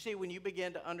 You see, when you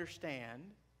begin to understand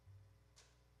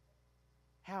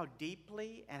how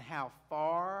deeply and how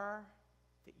far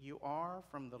that you are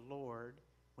from the Lord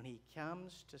when he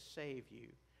comes to save you,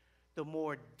 the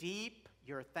more deep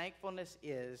your thankfulness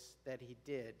is that he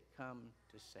did come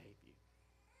to save you.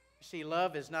 You see,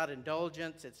 love is not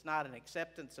indulgence. It's not an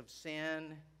acceptance of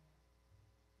sin.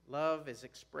 Love is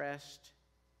expressed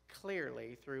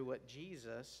clearly through what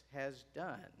Jesus has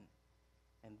done.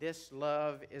 And this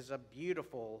love is a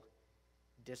beautiful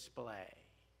display.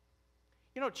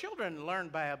 You know, children learn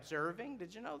by observing.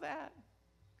 Did you know that?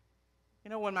 You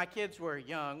know, when my kids were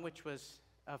young, which was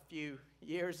a few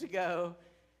years ago,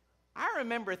 I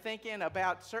remember thinking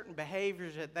about certain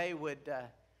behaviors that they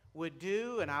would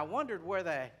do, and I wondered where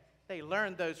they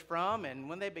learned those from. And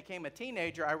when they became a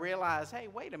teenager, I realized, hey,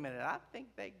 wait a minute, I think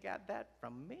they got that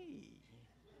from me.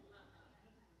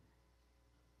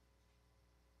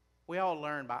 We all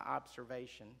learn by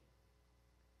observation.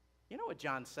 You know what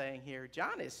John's saying here?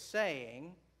 John is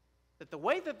saying that the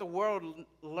way that the world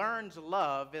learns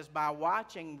love is by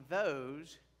watching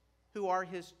those who are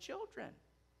his children.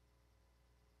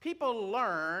 People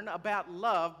learn about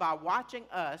love by watching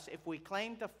us if we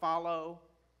claim to follow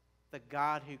the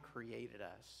God who created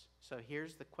us. So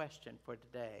here's the question for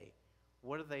today.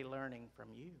 What are they learning from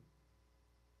you?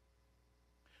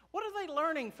 What are they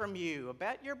learning from you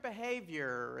about your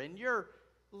behavior and your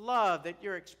love that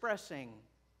you're expressing,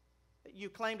 that you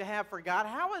claim to have for God?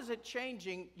 How is it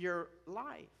changing your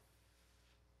life?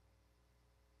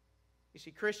 You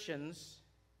see, Christians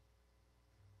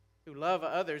who love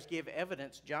others give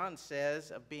evidence, John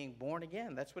says, of being born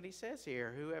again. That's what he says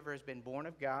here. Whoever has been born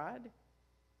of God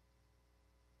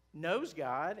knows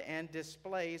God and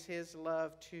displays his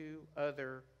love to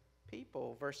other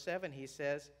people. Verse 7, he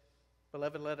says,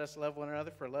 beloved, let us love one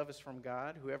another, for love is from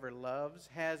God. Whoever loves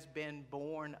has been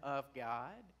born of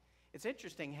God. It's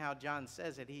interesting how John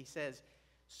says it. He says,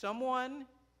 someone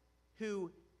who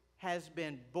has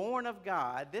been born of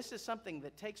God, this is something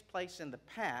that takes place in the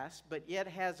past, but yet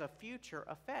has a future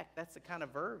effect. That's the kind of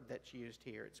verb that's used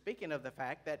here. It's speaking of the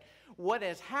fact that what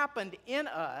has happened in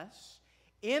us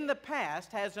in the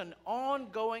past has an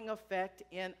ongoing effect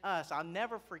in us. I'll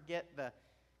never forget the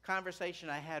conversation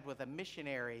I had with a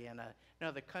missionary in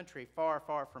another country far,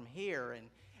 far from here. And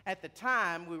at the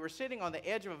time, we were sitting on the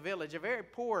edge of a village, a very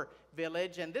poor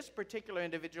village, and this particular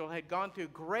individual had gone through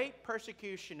great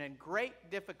persecution and great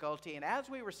difficulty. And as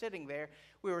we were sitting there,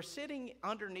 we were sitting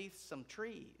underneath some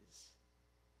trees.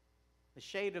 The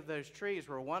shade of those trees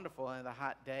were wonderful in the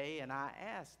hot day, and I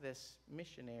asked this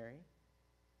missionary,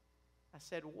 I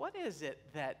said, what is it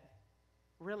that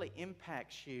really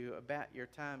impacts you about your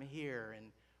time here,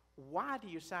 and why do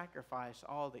you sacrifice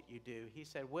all that you do? He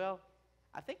said, well,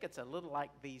 I think it's a little like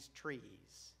these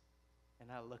trees. And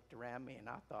I looked around me and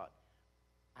I thought,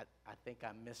 I think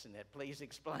I'm missing it. Please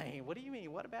explain. What do you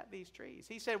mean? What about these trees?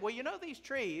 He said, well, you know, these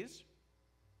trees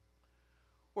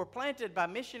were planted by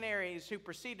missionaries who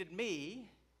preceded me,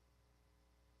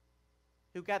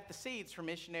 who got the seeds from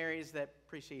missionaries that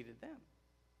preceded them.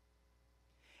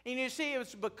 And you see, it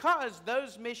was because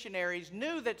those missionaries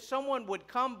knew that someone would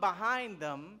come behind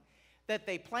them that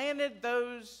they planted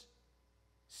those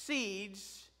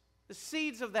seeds, the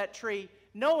seeds of that tree,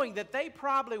 knowing that they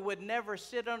probably would never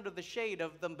sit under the shade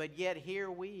of them, but yet here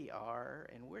we are,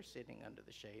 and we're sitting under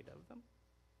the shade of them.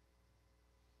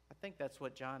 I think that's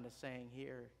what John is saying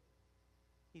here.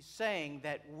 He's saying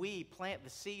that we plant the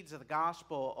seeds of the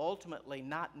gospel ultimately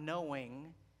not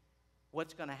knowing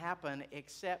what's going to happen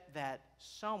except that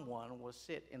someone will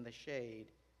sit in the shade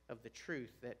of the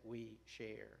truth that we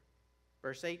share.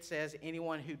 Verse 8 says,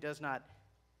 anyone who does not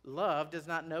love does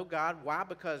not know God. Why?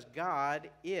 Because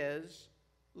God is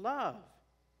love.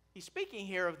 He's speaking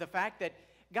here of the fact that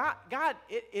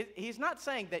he's not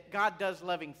saying that God does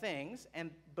loving things,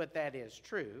 but that is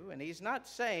true. And he's not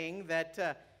saying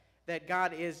that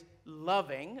God is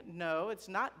loving. No, it's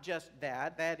not just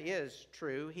that. That is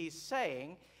true. He's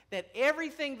saying that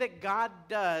everything that God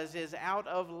does is out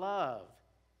of love,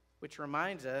 which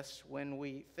reminds us when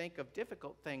we think of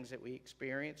difficult things that we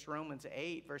experience. Romans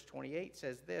 8, verse 28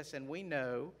 says this, and we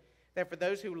know that for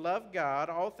those who love God,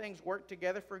 all things work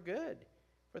together for good,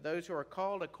 for those who are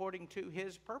called according to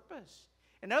his purpose.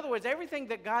 In other words, everything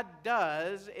that God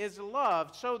does is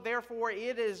love. So therefore,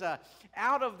 it is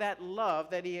out of that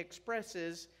love that he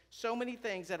expresses so many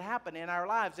things that happen in our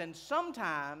lives. And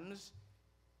sometimes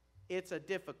it's a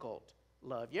difficult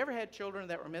love. You ever had children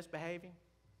that were misbehaving?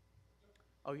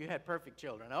 Oh, you had perfect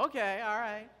children. Okay, all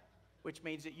right. Which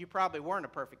means that you probably weren't a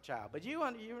perfect child. But you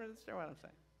understand what I'm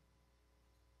saying?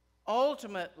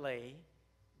 Ultimately,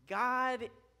 God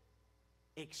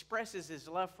expresses his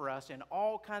love for us in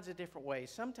all kinds of different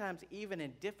ways, sometimes even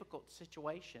in difficult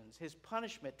situations. His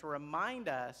punishment to remind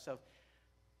us of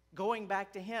going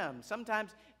back to him.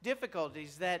 Sometimes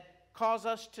difficulties that cause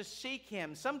us to seek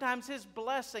him. Sometimes his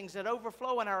blessings that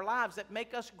overflow in our lives that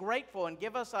make us grateful and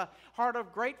give us a heart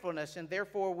of gratefulness, and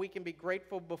therefore we can be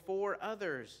grateful before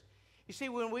others. You see,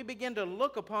 when we begin to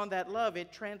look upon that love,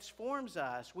 it transforms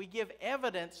us. We give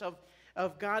evidence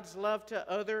of God's love to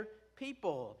other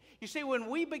people. You see, when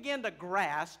we begin to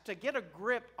grasp, to get a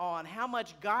grip on how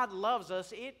much God loves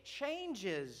us, it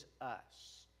changes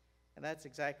us. And that's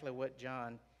exactly what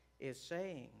John is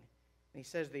saying. And he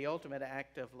says the ultimate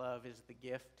act of love is the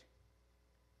gift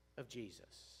of Jesus.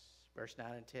 Verse 9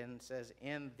 and 10 says,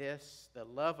 in this the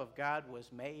love of God was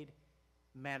made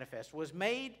manifest, was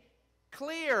made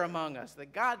clear among us,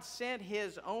 that God sent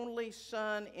his only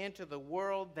Son into the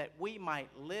world that we might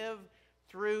live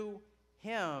through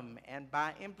him. And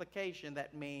by implication,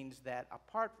 that means that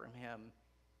apart from him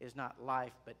is not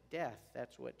life but death.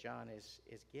 That's what John is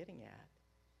getting at.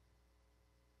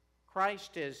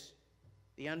 Christ is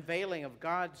the unveiling of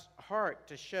God's heart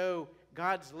to show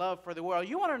God's love for the world.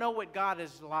 You want to know what God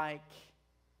is like?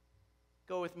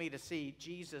 Go with me to see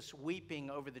Jesus weeping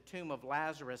over the tomb of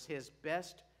Lazarus, his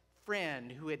best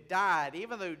friend who had died.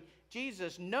 Even though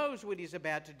Jesus knows what he's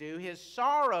about to do, his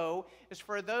sorrow is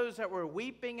for those that were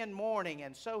weeping and mourning,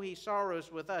 and so he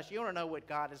sorrows with us. You want to know what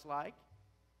God is like?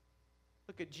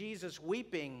 Look at Jesus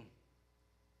weeping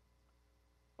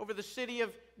over the city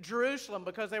of Jerusalem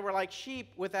because they were like sheep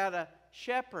without a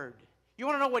shepherd. You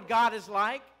want to know what God is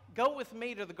like? Go with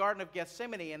me to the Garden of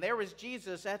Gethsemane, and there was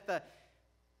Jesus at the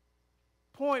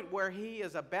point where he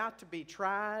is about to be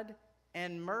tried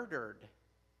and murdered.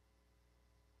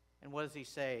 And what does he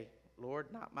say? Lord,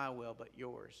 not my will, but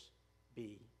yours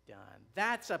be done.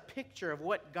 That's a picture of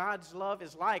what God's love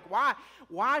is like.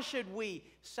 Why should we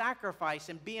sacrifice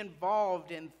and be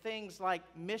involved in things like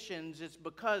missions? It's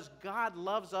because God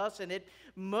loves us and it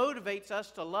motivates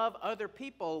us to love other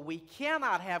people. We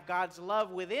cannot have God's love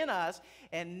within us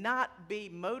and not be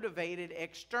motivated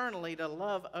externally to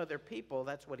love other people.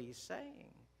 That's what he's saying.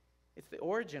 It's the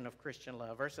origin of Christian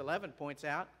love. Verse 11 points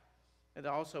out it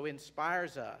also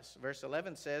inspires us. Verse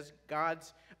 11 says,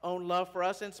 God's own love for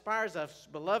us inspires us.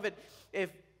 Beloved, if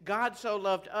God so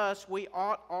loved us, we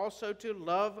ought also to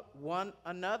love one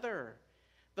another.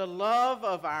 The love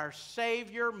of our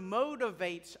Savior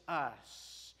motivates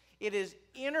us. It is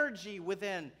energy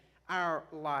within our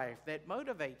life that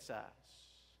motivates us.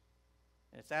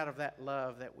 And it's out of that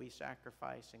love that we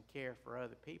sacrifice and care for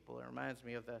other people. It reminds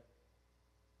me of the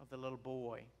little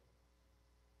boy.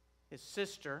 His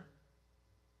sister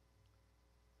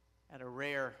had a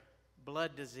rare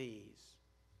blood disease,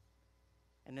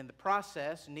 and in the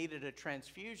process needed a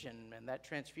transfusion, and that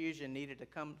transfusion needed to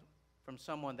come from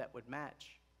someone that would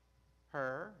match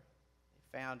her.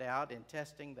 They found out in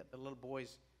testing that the little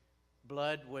boy's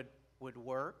blood would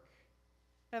work.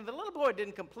 And the little boy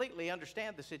didn't completely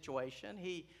understand the situation.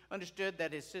 He understood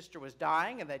that his sister was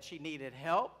dying and that she needed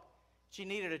help. She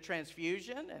needed a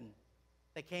transfusion, and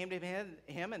they came to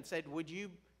him and said, would you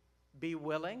be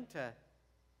willing to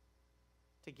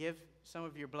give some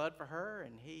of your blood for her?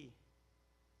 And he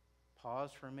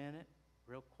paused for a minute,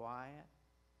 real quiet.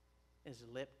 His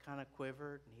lip kind of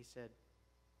quivered, and he said,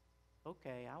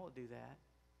 okay, I will do that.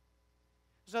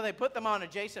 So they put them on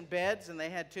adjacent beds, and they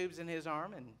had tubes in his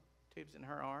arm and tubes in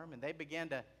her arm, and they began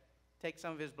to take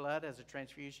some of his blood as a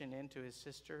transfusion into his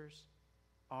sister's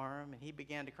arm, and he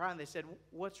began to cry, and they said,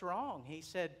 what's wrong? He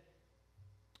said,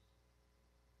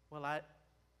 well, I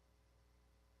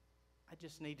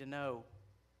just need to know,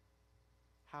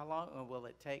 how long will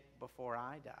it take before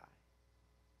I die?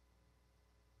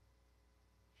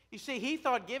 You see, he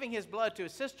thought giving his blood to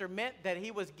his sister meant that he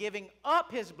was giving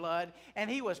up his blood, and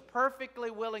he was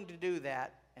perfectly willing to do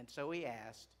that. And so he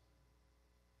asked,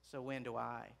 so when do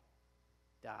I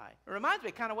die? It reminds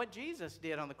me kind of what Jesus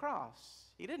did on the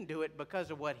cross. He didn't do it because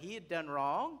of what he had done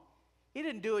wrong. He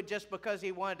didn't do it just because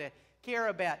he wanted to care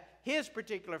about his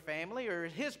particular family or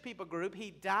his people group.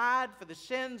 He died for the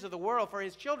sins of the world, for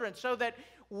his children, so that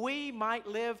we might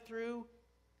live through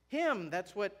him.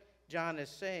 That's what John is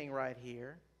saying right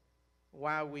here,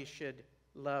 why we should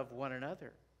love one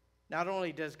another. Not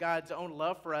only does God's own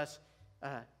love for us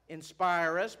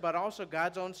inspire us, but also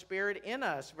God's own Spirit in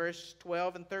us. Verse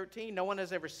 12 and 13, no one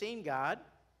has ever seen God.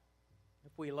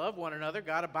 If we love one another,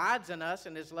 God abides in us,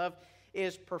 and his love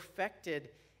is perfected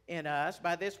in us.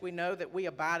 By this we know that we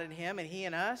abide in him and he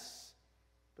in us,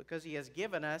 because he has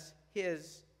given us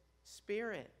his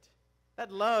Spirit.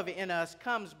 That love in us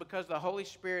comes because the Holy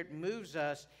Spirit moves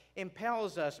us,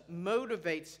 impels us,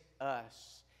 motivates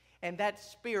us. And that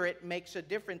Spirit makes a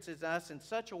difference in us in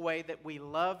such a way that we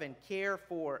love and care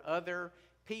for other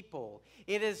people.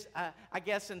 It is, I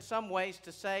guess in some ways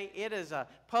to say, it is a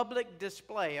public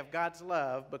display of God's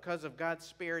love because of God's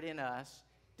Spirit in us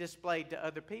displayed to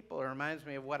other people. It reminds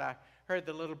me of what I heard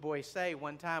the little boy say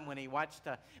one time when he watched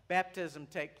baptism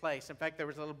take place. In fact, there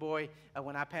was a little boy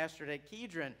when I pastored at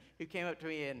Kedron who came up to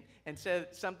me and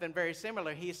said something very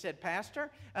similar. He said, Pastor,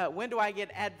 when do I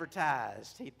get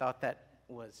advertised? He thought that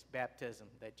was baptism,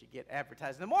 that you get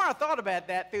advertised. And the more I thought about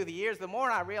that through the years, the more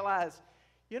I realized,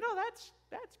 that's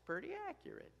pretty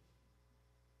accurate.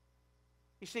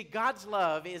 You see, God's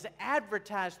love is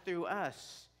advertised through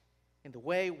us in the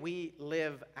way we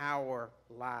live our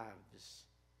lives.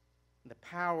 The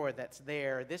power that's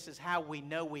there, this is how we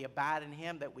know we abide in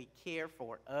him, that we care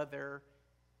for other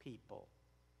people.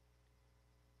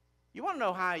 You want to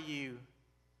know how you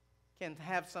can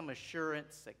have some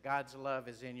assurance that God's love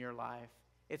is in your life?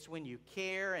 It's when you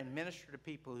care and minister to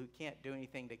people who can't do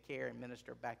anything to care and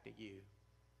minister back to you.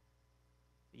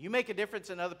 You make a difference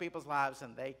in other people's lives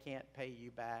and they can't pay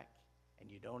you back, and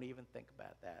you don't even think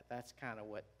about that. That's kind of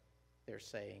what they're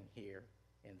saying here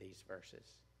in these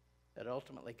verses. That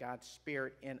ultimately God's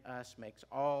Spirit in us makes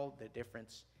all the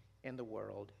difference in the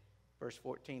world. Verse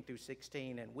 14 through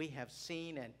 16, and we have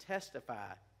seen and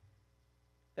testify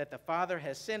that the Father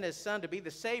has sent his Son to be the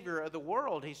Savior of the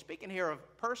world. He's speaking here of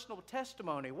personal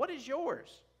testimony. What is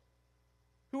yours?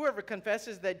 Whoever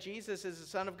confesses that Jesus is the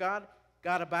Son of God,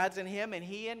 God abides in him and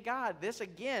he in God. This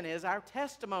again is our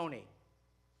testimony.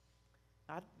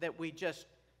 Not that we just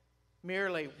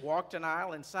merely walked an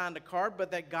aisle and signed a card,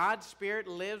 but that God's Spirit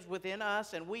lives within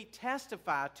us and we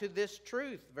testify to this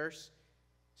truth. Verse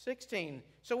 16.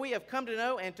 So we have come to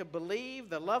know and to believe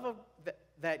the love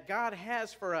that God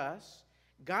has for us.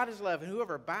 God is love, and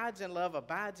whoever abides in love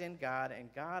abides in God, and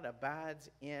God abides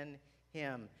in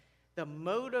him. The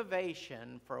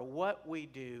motivation for what we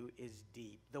do is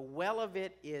deep. The well of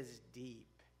it is deep.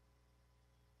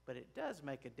 But it does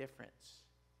make a difference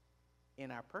in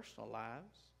our personal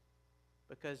lives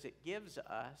because it gives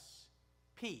us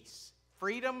peace,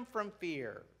 freedom from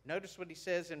fear. Notice what he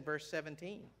says in verse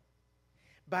 17.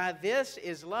 By this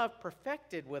is love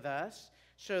perfected with us,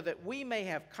 so that we may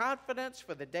have confidence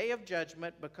for the day of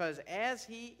judgment, because as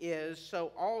he is,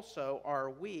 so also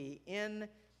are we in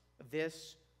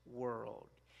this world.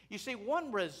 You see,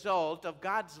 one result of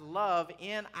God's love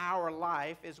in our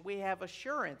life is we have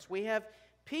assurance. We have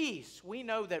peace. We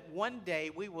know that one day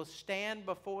we will stand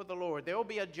before the Lord. There will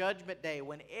be a judgment day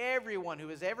when everyone who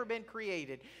has ever been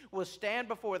created will stand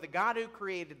before the God who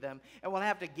created them and will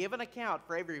have to give an account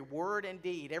for every word and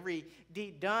deed, every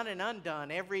deed done and undone,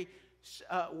 every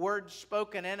word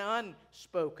spoken and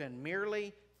unspoken,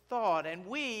 merely thought. And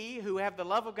we, who have the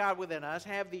love of God within us,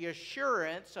 have the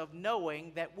assurance of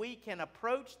knowing that we can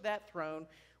approach that throne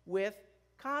with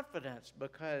confidence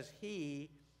because he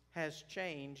has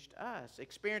changed us.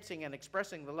 Experiencing and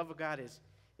expressing the love of God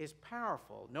is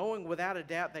powerful. Knowing without a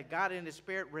doubt that God in his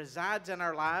Spirit resides in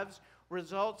our lives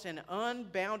results in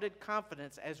unbounded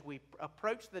confidence as we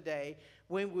approach the day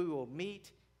when we will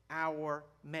meet our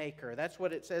Maker. That's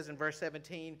what it says in verse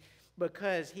 17.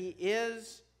 Because he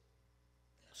is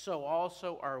so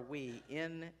also are we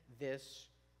in this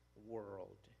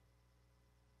world.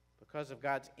 Because of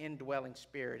God's indwelling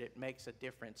Spirit, it makes a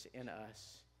difference in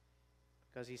us.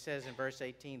 Because he says in verse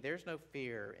 18, there's no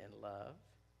fear in love.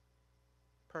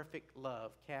 Perfect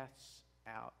love casts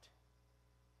out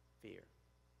fear.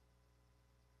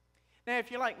 Now,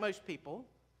 if you're like most people,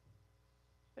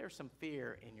 there's some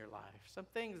fear in your life, some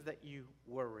things that you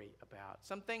worry about,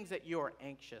 some things that you're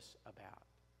anxious about.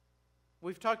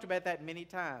 We've talked about that many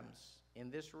times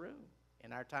in this room,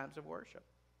 in our times of worship.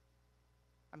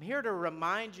 I'm here to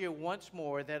remind you once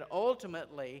more that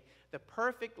ultimately the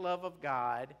perfect love of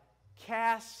God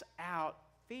casts out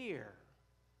fear.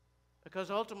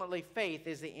 Because ultimately faith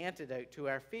is the antidote to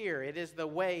our fear. It is the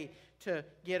way to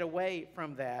get away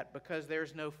from that because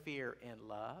there's no fear in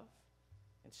love.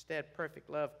 Instead, perfect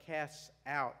love casts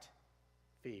out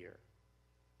fear.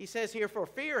 He says here, for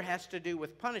fear has to do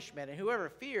with punishment, and whoever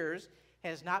fears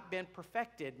has not been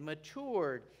perfected,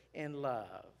 matured in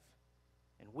love.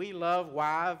 And we love,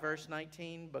 why? Verse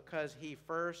 19, because he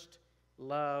first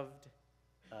loved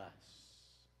us.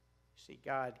 See,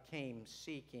 God came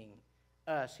seeking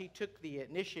us. He took the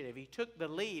initiative. He took the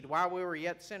lead. While we were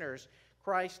yet sinners,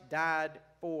 Christ died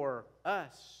for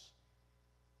us.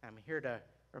 I'm here to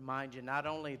remind you not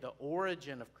only the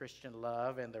origin of Christian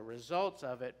love and the results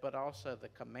of it, but also the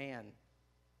command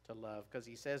to love. Because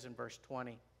he says in verse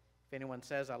 20, if anyone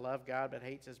says, I love God, but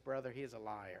hates his brother, he is a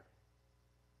liar.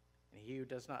 And he who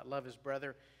does not love his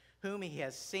brother, whom he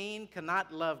has seen,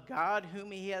 cannot love God,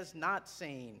 whom he has not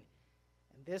seen.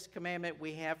 And this commandment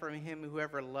we have from him,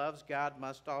 whoever loves God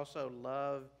must also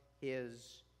love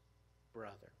his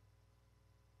brother.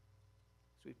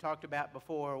 As we've talked about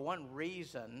before, one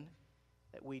reason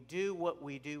that we do what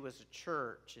we do as a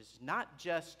church is not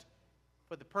just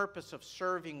for the purpose of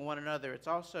serving one another, it's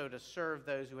also to serve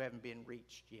those who haven't been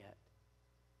reached yet.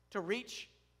 To reach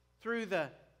through the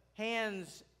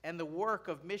hands and the work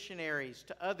of missionaries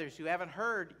to others who haven't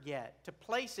heard yet, to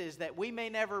places that we may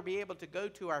never be able to go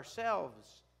to ourselves.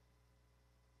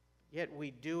 Yet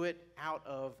we do it out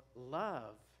of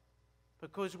love.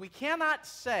 Because we cannot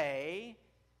say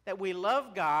that we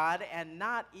love God and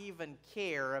not even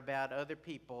care about other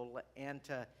people and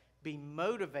to be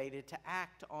motivated to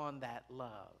act on that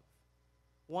love.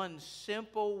 One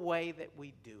simple way that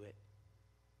we do it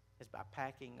is by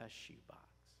packing a shoebox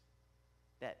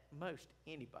that most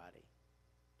anybody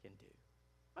can do.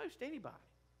 Most anybody.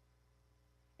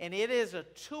 And it is a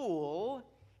tool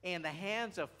in the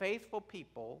hands of faithful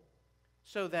people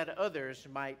so that others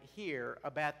might hear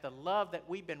about the love that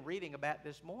we've been reading about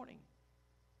this morning.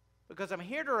 Because I'm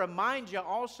here to remind you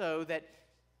also that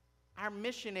our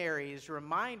missionaries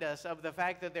remind us of the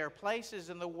fact that there are places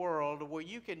in the world where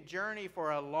you can journey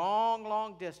for a long,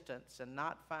 long distance and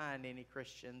not find any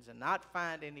Christians and not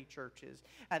find any churches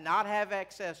and not have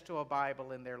access to a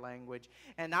Bible in their language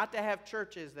and not to have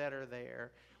churches that are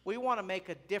there. We want to make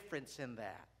a difference in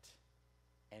that.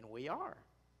 And we are.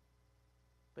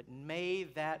 But may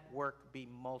that work be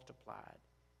multiplied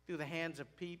through the hands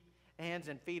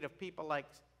and feet of people like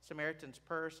Samaritan's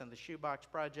Purse and the Shoebox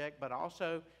Project, but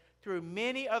also through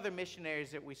many other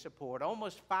missionaries that we support,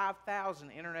 almost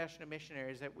 5,000 international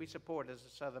missionaries that we support as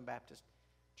a Southern Baptist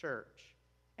Church,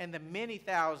 and the many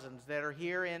thousands that are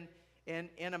here in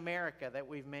America that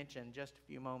we've mentioned just a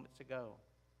few moments ago.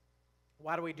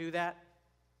 Why do we do that?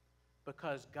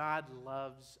 Because God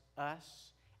loves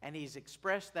us, and he's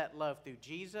expressed that love through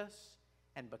Jesus,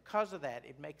 and because of that,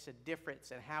 it makes a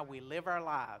difference in how we live our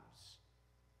lives,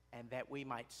 and that we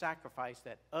might sacrifice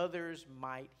that others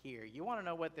might hear. You want to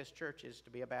know what this church is to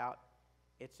be about?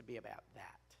 It's to be about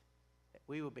that. That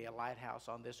we will be a lighthouse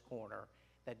on this corner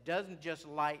that doesn't just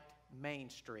light Main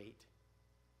Street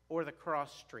or the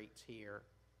cross streets here,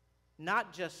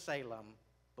 not just Salem,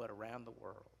 but around the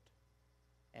world.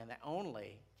 And that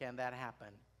only can that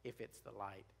happen if it's the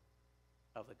light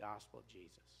of the gospel of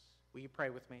Jesus. Will you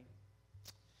pray with me?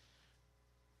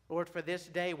 Lord, for this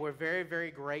day, we're very,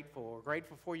 very grateful. We're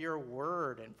grateful for your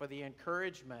word and for the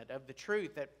encouragement of the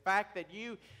truth, that fact that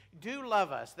you do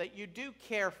love us, that you do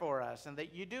care for us, and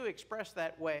that you do express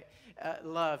that way,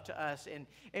 love to us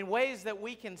in ways that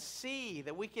we can see,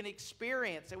 that we can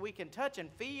experience, that we can touch and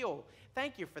feel.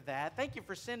 Thank you for that. Thank you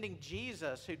for sending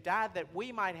Jesus, who died that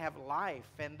we might have life,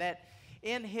 and that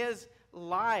in his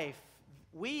life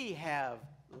we have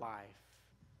life.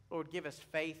 Lord, give us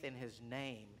faith in his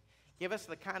name. Give us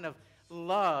the kind of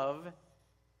love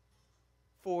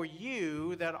for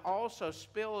you that also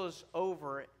spills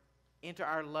over into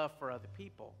our love for other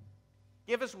people.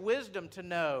 Give us wisdom to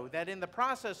know that in the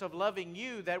process of loving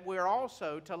you, that we're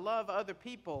also to love other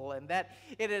people, and that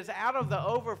it is out of the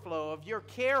overflow of your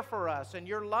care for us and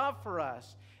your love for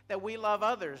us that we love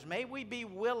others. May we be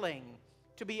willing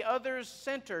to be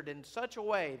others-centered in such a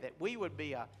way that we would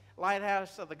be a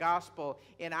lighthouse of the gospel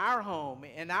in our home,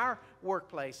 in our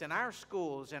workplace, in our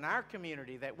schools, in our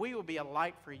community, that we will be a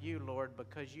light for you, Lord,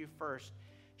 because you first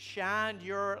shined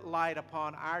your light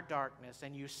upon our darkness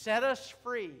and you set us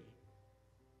free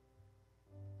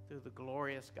through the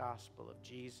glorious gospel of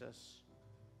Jesus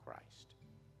Christ.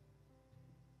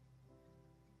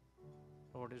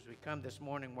 Lord, as we come this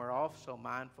morning, we're also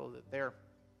mindful that there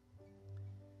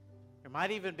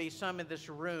might even be some in this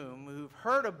room who've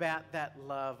heard about that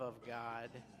love of God,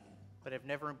 but have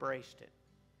never embraced it.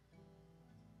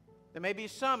 There may be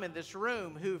some in this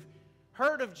room who've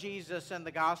heard of Jesus and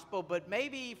the gospel, but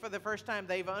maybe for the first time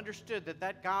they've understood that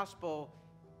that gospel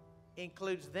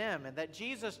includes them and that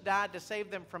Jesus died to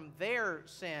save them from their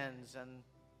sins. And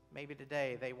maybe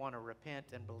today they want to repent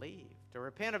and believe, to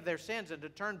repent of their sins and to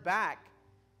turn back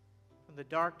from the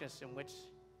darkness in which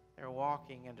they're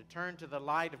walking and to turn to the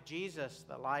light of Jesus,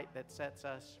 the light that sets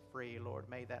us free. Lord,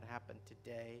 may that happen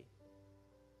today.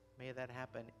 May that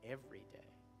happen every day.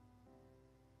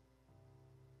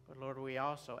 But Lord, we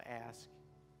also ask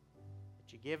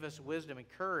that you give us wisdom and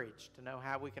courage to know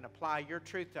how we can apply your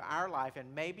truth to our life.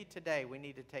 And maybe today we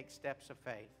need to take steps of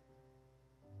faith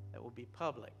that will be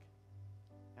public,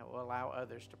 that will allow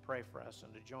others to pray for us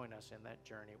and to join us in that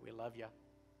journey. We love you.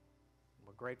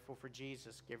 We're grateful for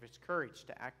Jesus. Give us courage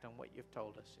to act on what you've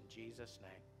told us. In Jesus'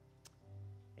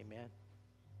 name, amen.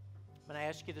 I'm going to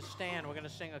ask you to stand. We're going to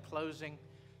sing a closing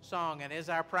song. And as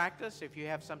our practice, if you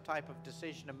have some type of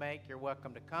decision to make, you're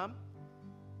welcome to come.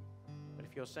 But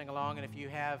if you'll sing along, and if you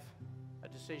have a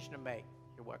decision to make,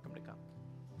 you're welcome to come.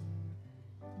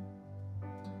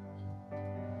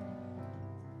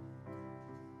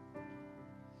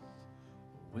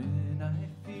 When I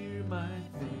fear my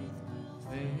faith will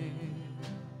fail,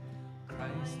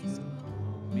 Christ will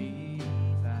hold me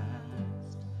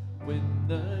fast. When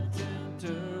the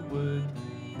tempter would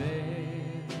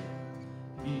prevail,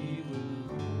 he will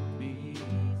hold me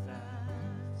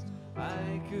fast.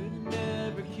 I could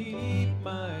never keep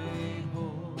my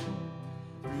hope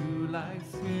through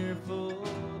life's fearful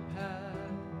path,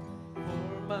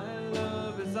 for my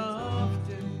love is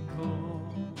often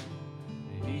cold.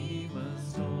 He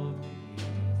must hold me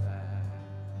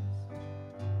fast.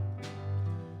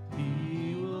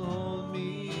 He will hold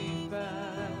me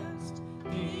fast.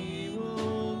 He will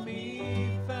hold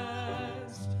me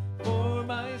fast. For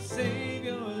my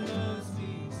Savior loves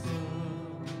me so.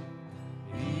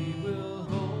 He will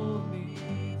hold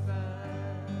me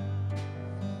fast.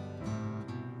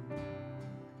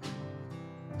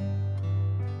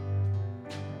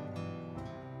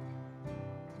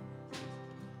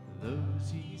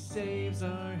 Those he saves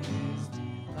are his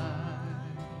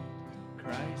delight.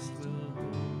 Christ will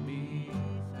hold me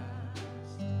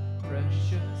fast.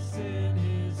 Precious in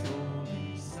his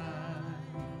holy sight,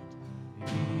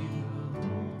 he will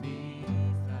hold me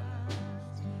fast.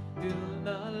 He'll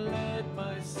not let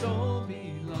my soul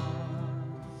be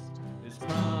lost. His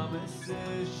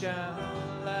promises shall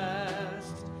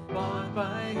last. Bought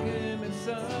by him at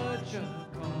such a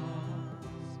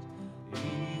cost,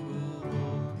 he will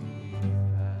hold me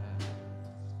fast.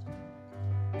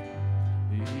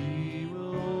 He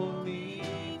will hold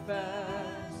me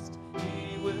fast.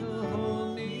 He will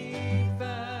hold me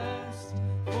fast.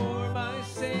 For my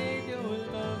Savior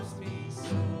loves me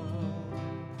so.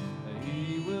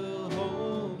 He will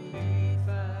hold me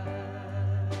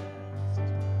fast.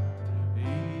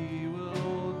 He will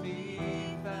hold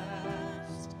me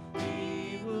fast.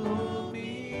 He will hold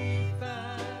me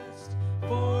fast.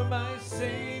 For my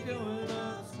Savior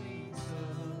loves me so.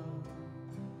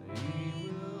 He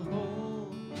will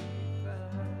hold me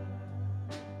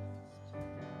fast.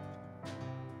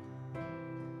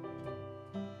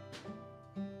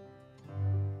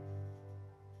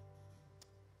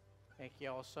 Thank you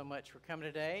all so much for coming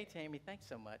today. Tammy, thanks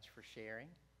so much for sharing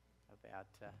about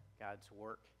God's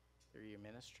work through your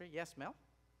ministry. Yes, Mel?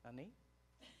 Honey?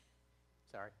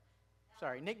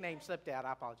 Sorry, nickname slipped out.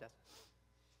 I apologize.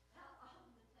 Now on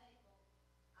the table,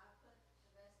 I put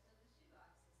the rest of the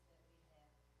shoeboxes that we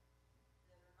have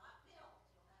that are not built.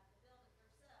 You'll have to build it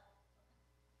yourself.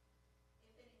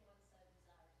 If anyone so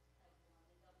desires to take one,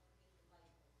 and don't forget the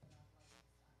labels that I've laid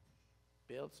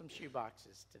aside. Build some shoe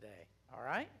boxes today. All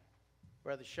right?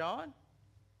 Brother Sean,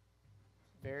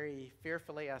 very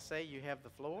fearfully I say you have the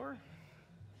floor.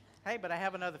 Hey, but I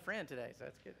have another friend today, so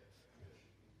that's good.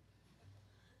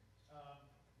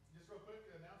 Just real quick,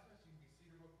 announcements. You can be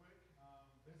seated real quick.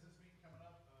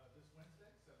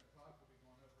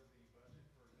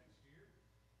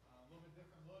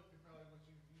 different look than probably what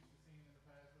you've used to seeing in the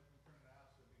past what's been printed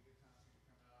out, so it'd be a good time for you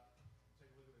to come out and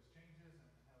take a look at those changes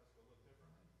and how it's going to look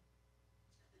differently.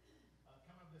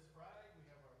 Coming up this Friday, we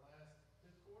have our last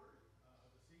fifth quarter of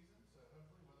the season, so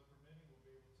hopefully, weather permitting, we'll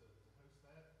be able to host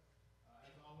that.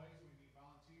 As always, we need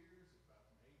volunteers. It's about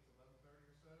from 8 to 11:30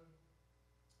 or so.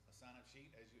 A sign-up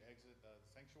sheet as you exit the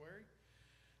sanctuary.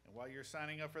 And while you're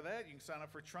signing up for that, you can sign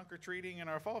up for trunk or treating in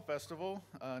our fall festival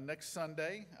next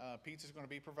Sunday. Pizza's going to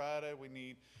be provided. We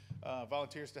need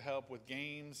volunteers to help with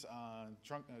games,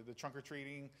 the trunk or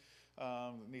treating.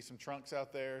 Need some trunks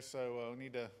out there, so we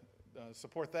need to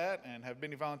support that and have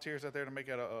many volunteers out there to make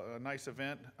it a nice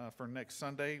event for next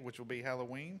Sunday, which will be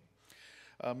Halloween.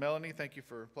 Melanie, thank you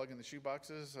for plugging the shoe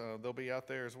boxes. They'll be out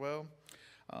there as well.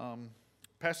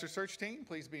 Pastor search team,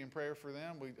 please be in prayer for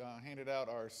them. We handed out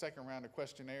our second round of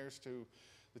questionnaires to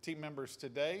the team members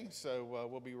today, so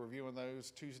we'll be reviewing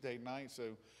those Tuesday night.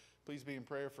 So please be in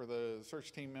prayer for the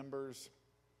search team members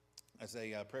as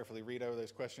they prayerfully read over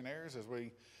those questionnaires as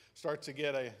we start to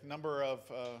get a number of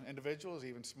individuals,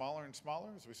 even smaller and smaller,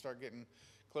 as we start getting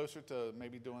closer to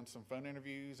maybe doing some phone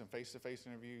interviews and face-to-face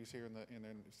interviews here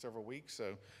in several weeks.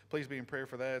 So please be in prayer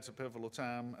for that. It's a pivotal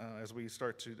time as we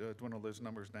start to dwindle those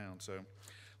numbers down. So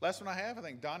last one I have, I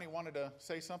think Donnie wanted to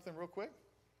say something real quick.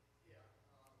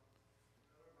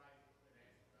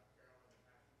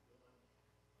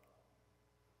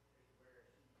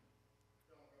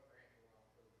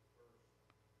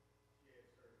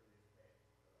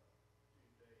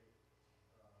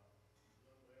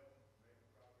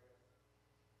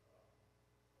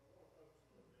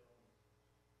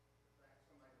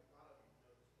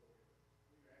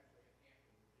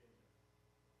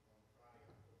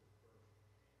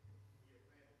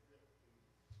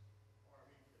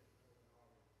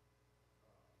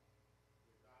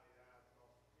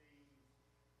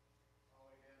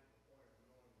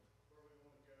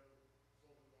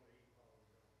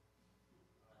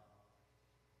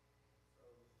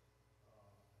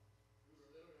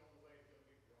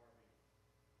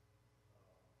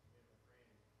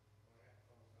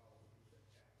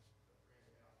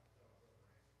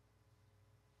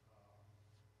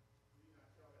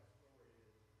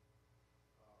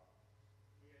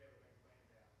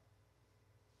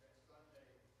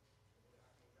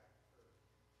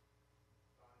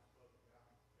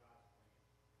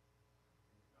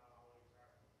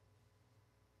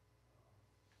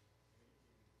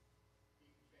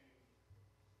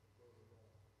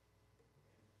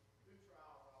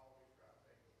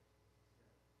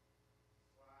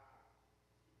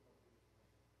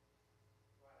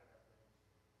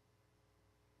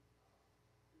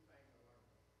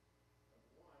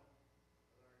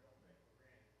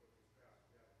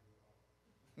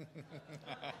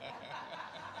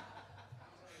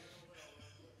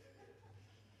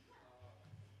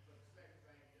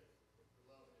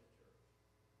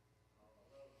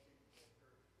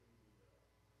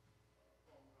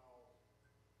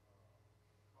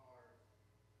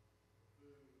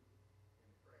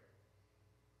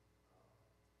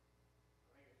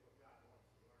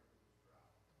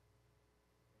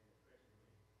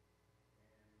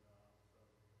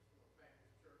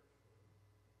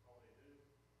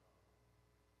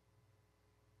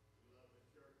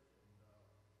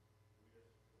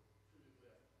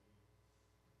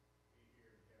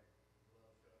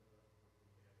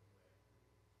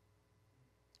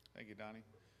 Thank you, Donnie.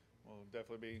 We'll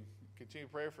definitely continue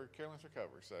prayer for Carolyn's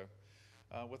recovery. So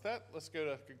with that, let's go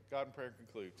to God in prayer and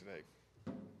conclude today.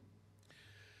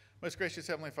 Most gracious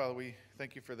Heavenly Father, we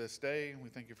thank you for this day. We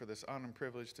thank you for this honor and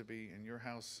privilege to be in your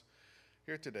house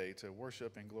here today to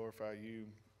worship and glorify you.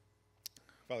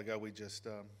 Father God, we just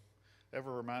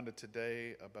ever reminded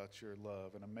today about your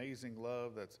love, an amazing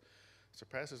love that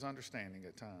surpasses understanding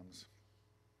at times.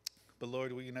 But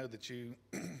Lord, we know that you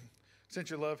sent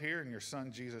your love here in your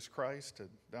Son, Jesus Christ, to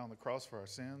die on the cross for our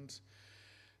sins,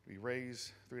 to be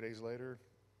raised 3 days later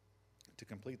to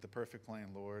complete the perfect plan,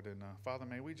 Lord. And Father,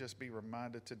 may we just be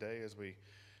reminded today as we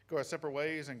go our separate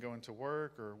ways and go into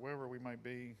work or wherever we might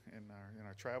be in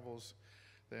our travels,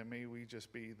 that may we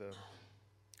just be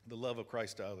the love of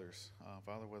Christ to others.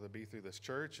 Father, whether it be through this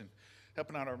church and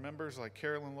helping out our members like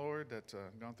Carolyn, Lord, that's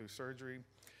gone through surgery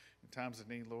in times of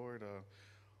need, Lord.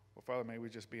 Well, Father, may we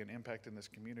just be an impact in this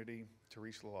community to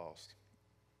reach the lost.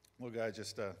 Lord God,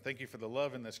 just thank you for the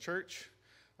love in this church.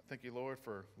 Thank you, Lord,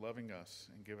 for loving us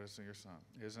and giving us your Son.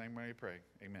 In his name we pray.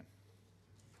 Amen.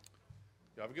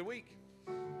 You have a good week.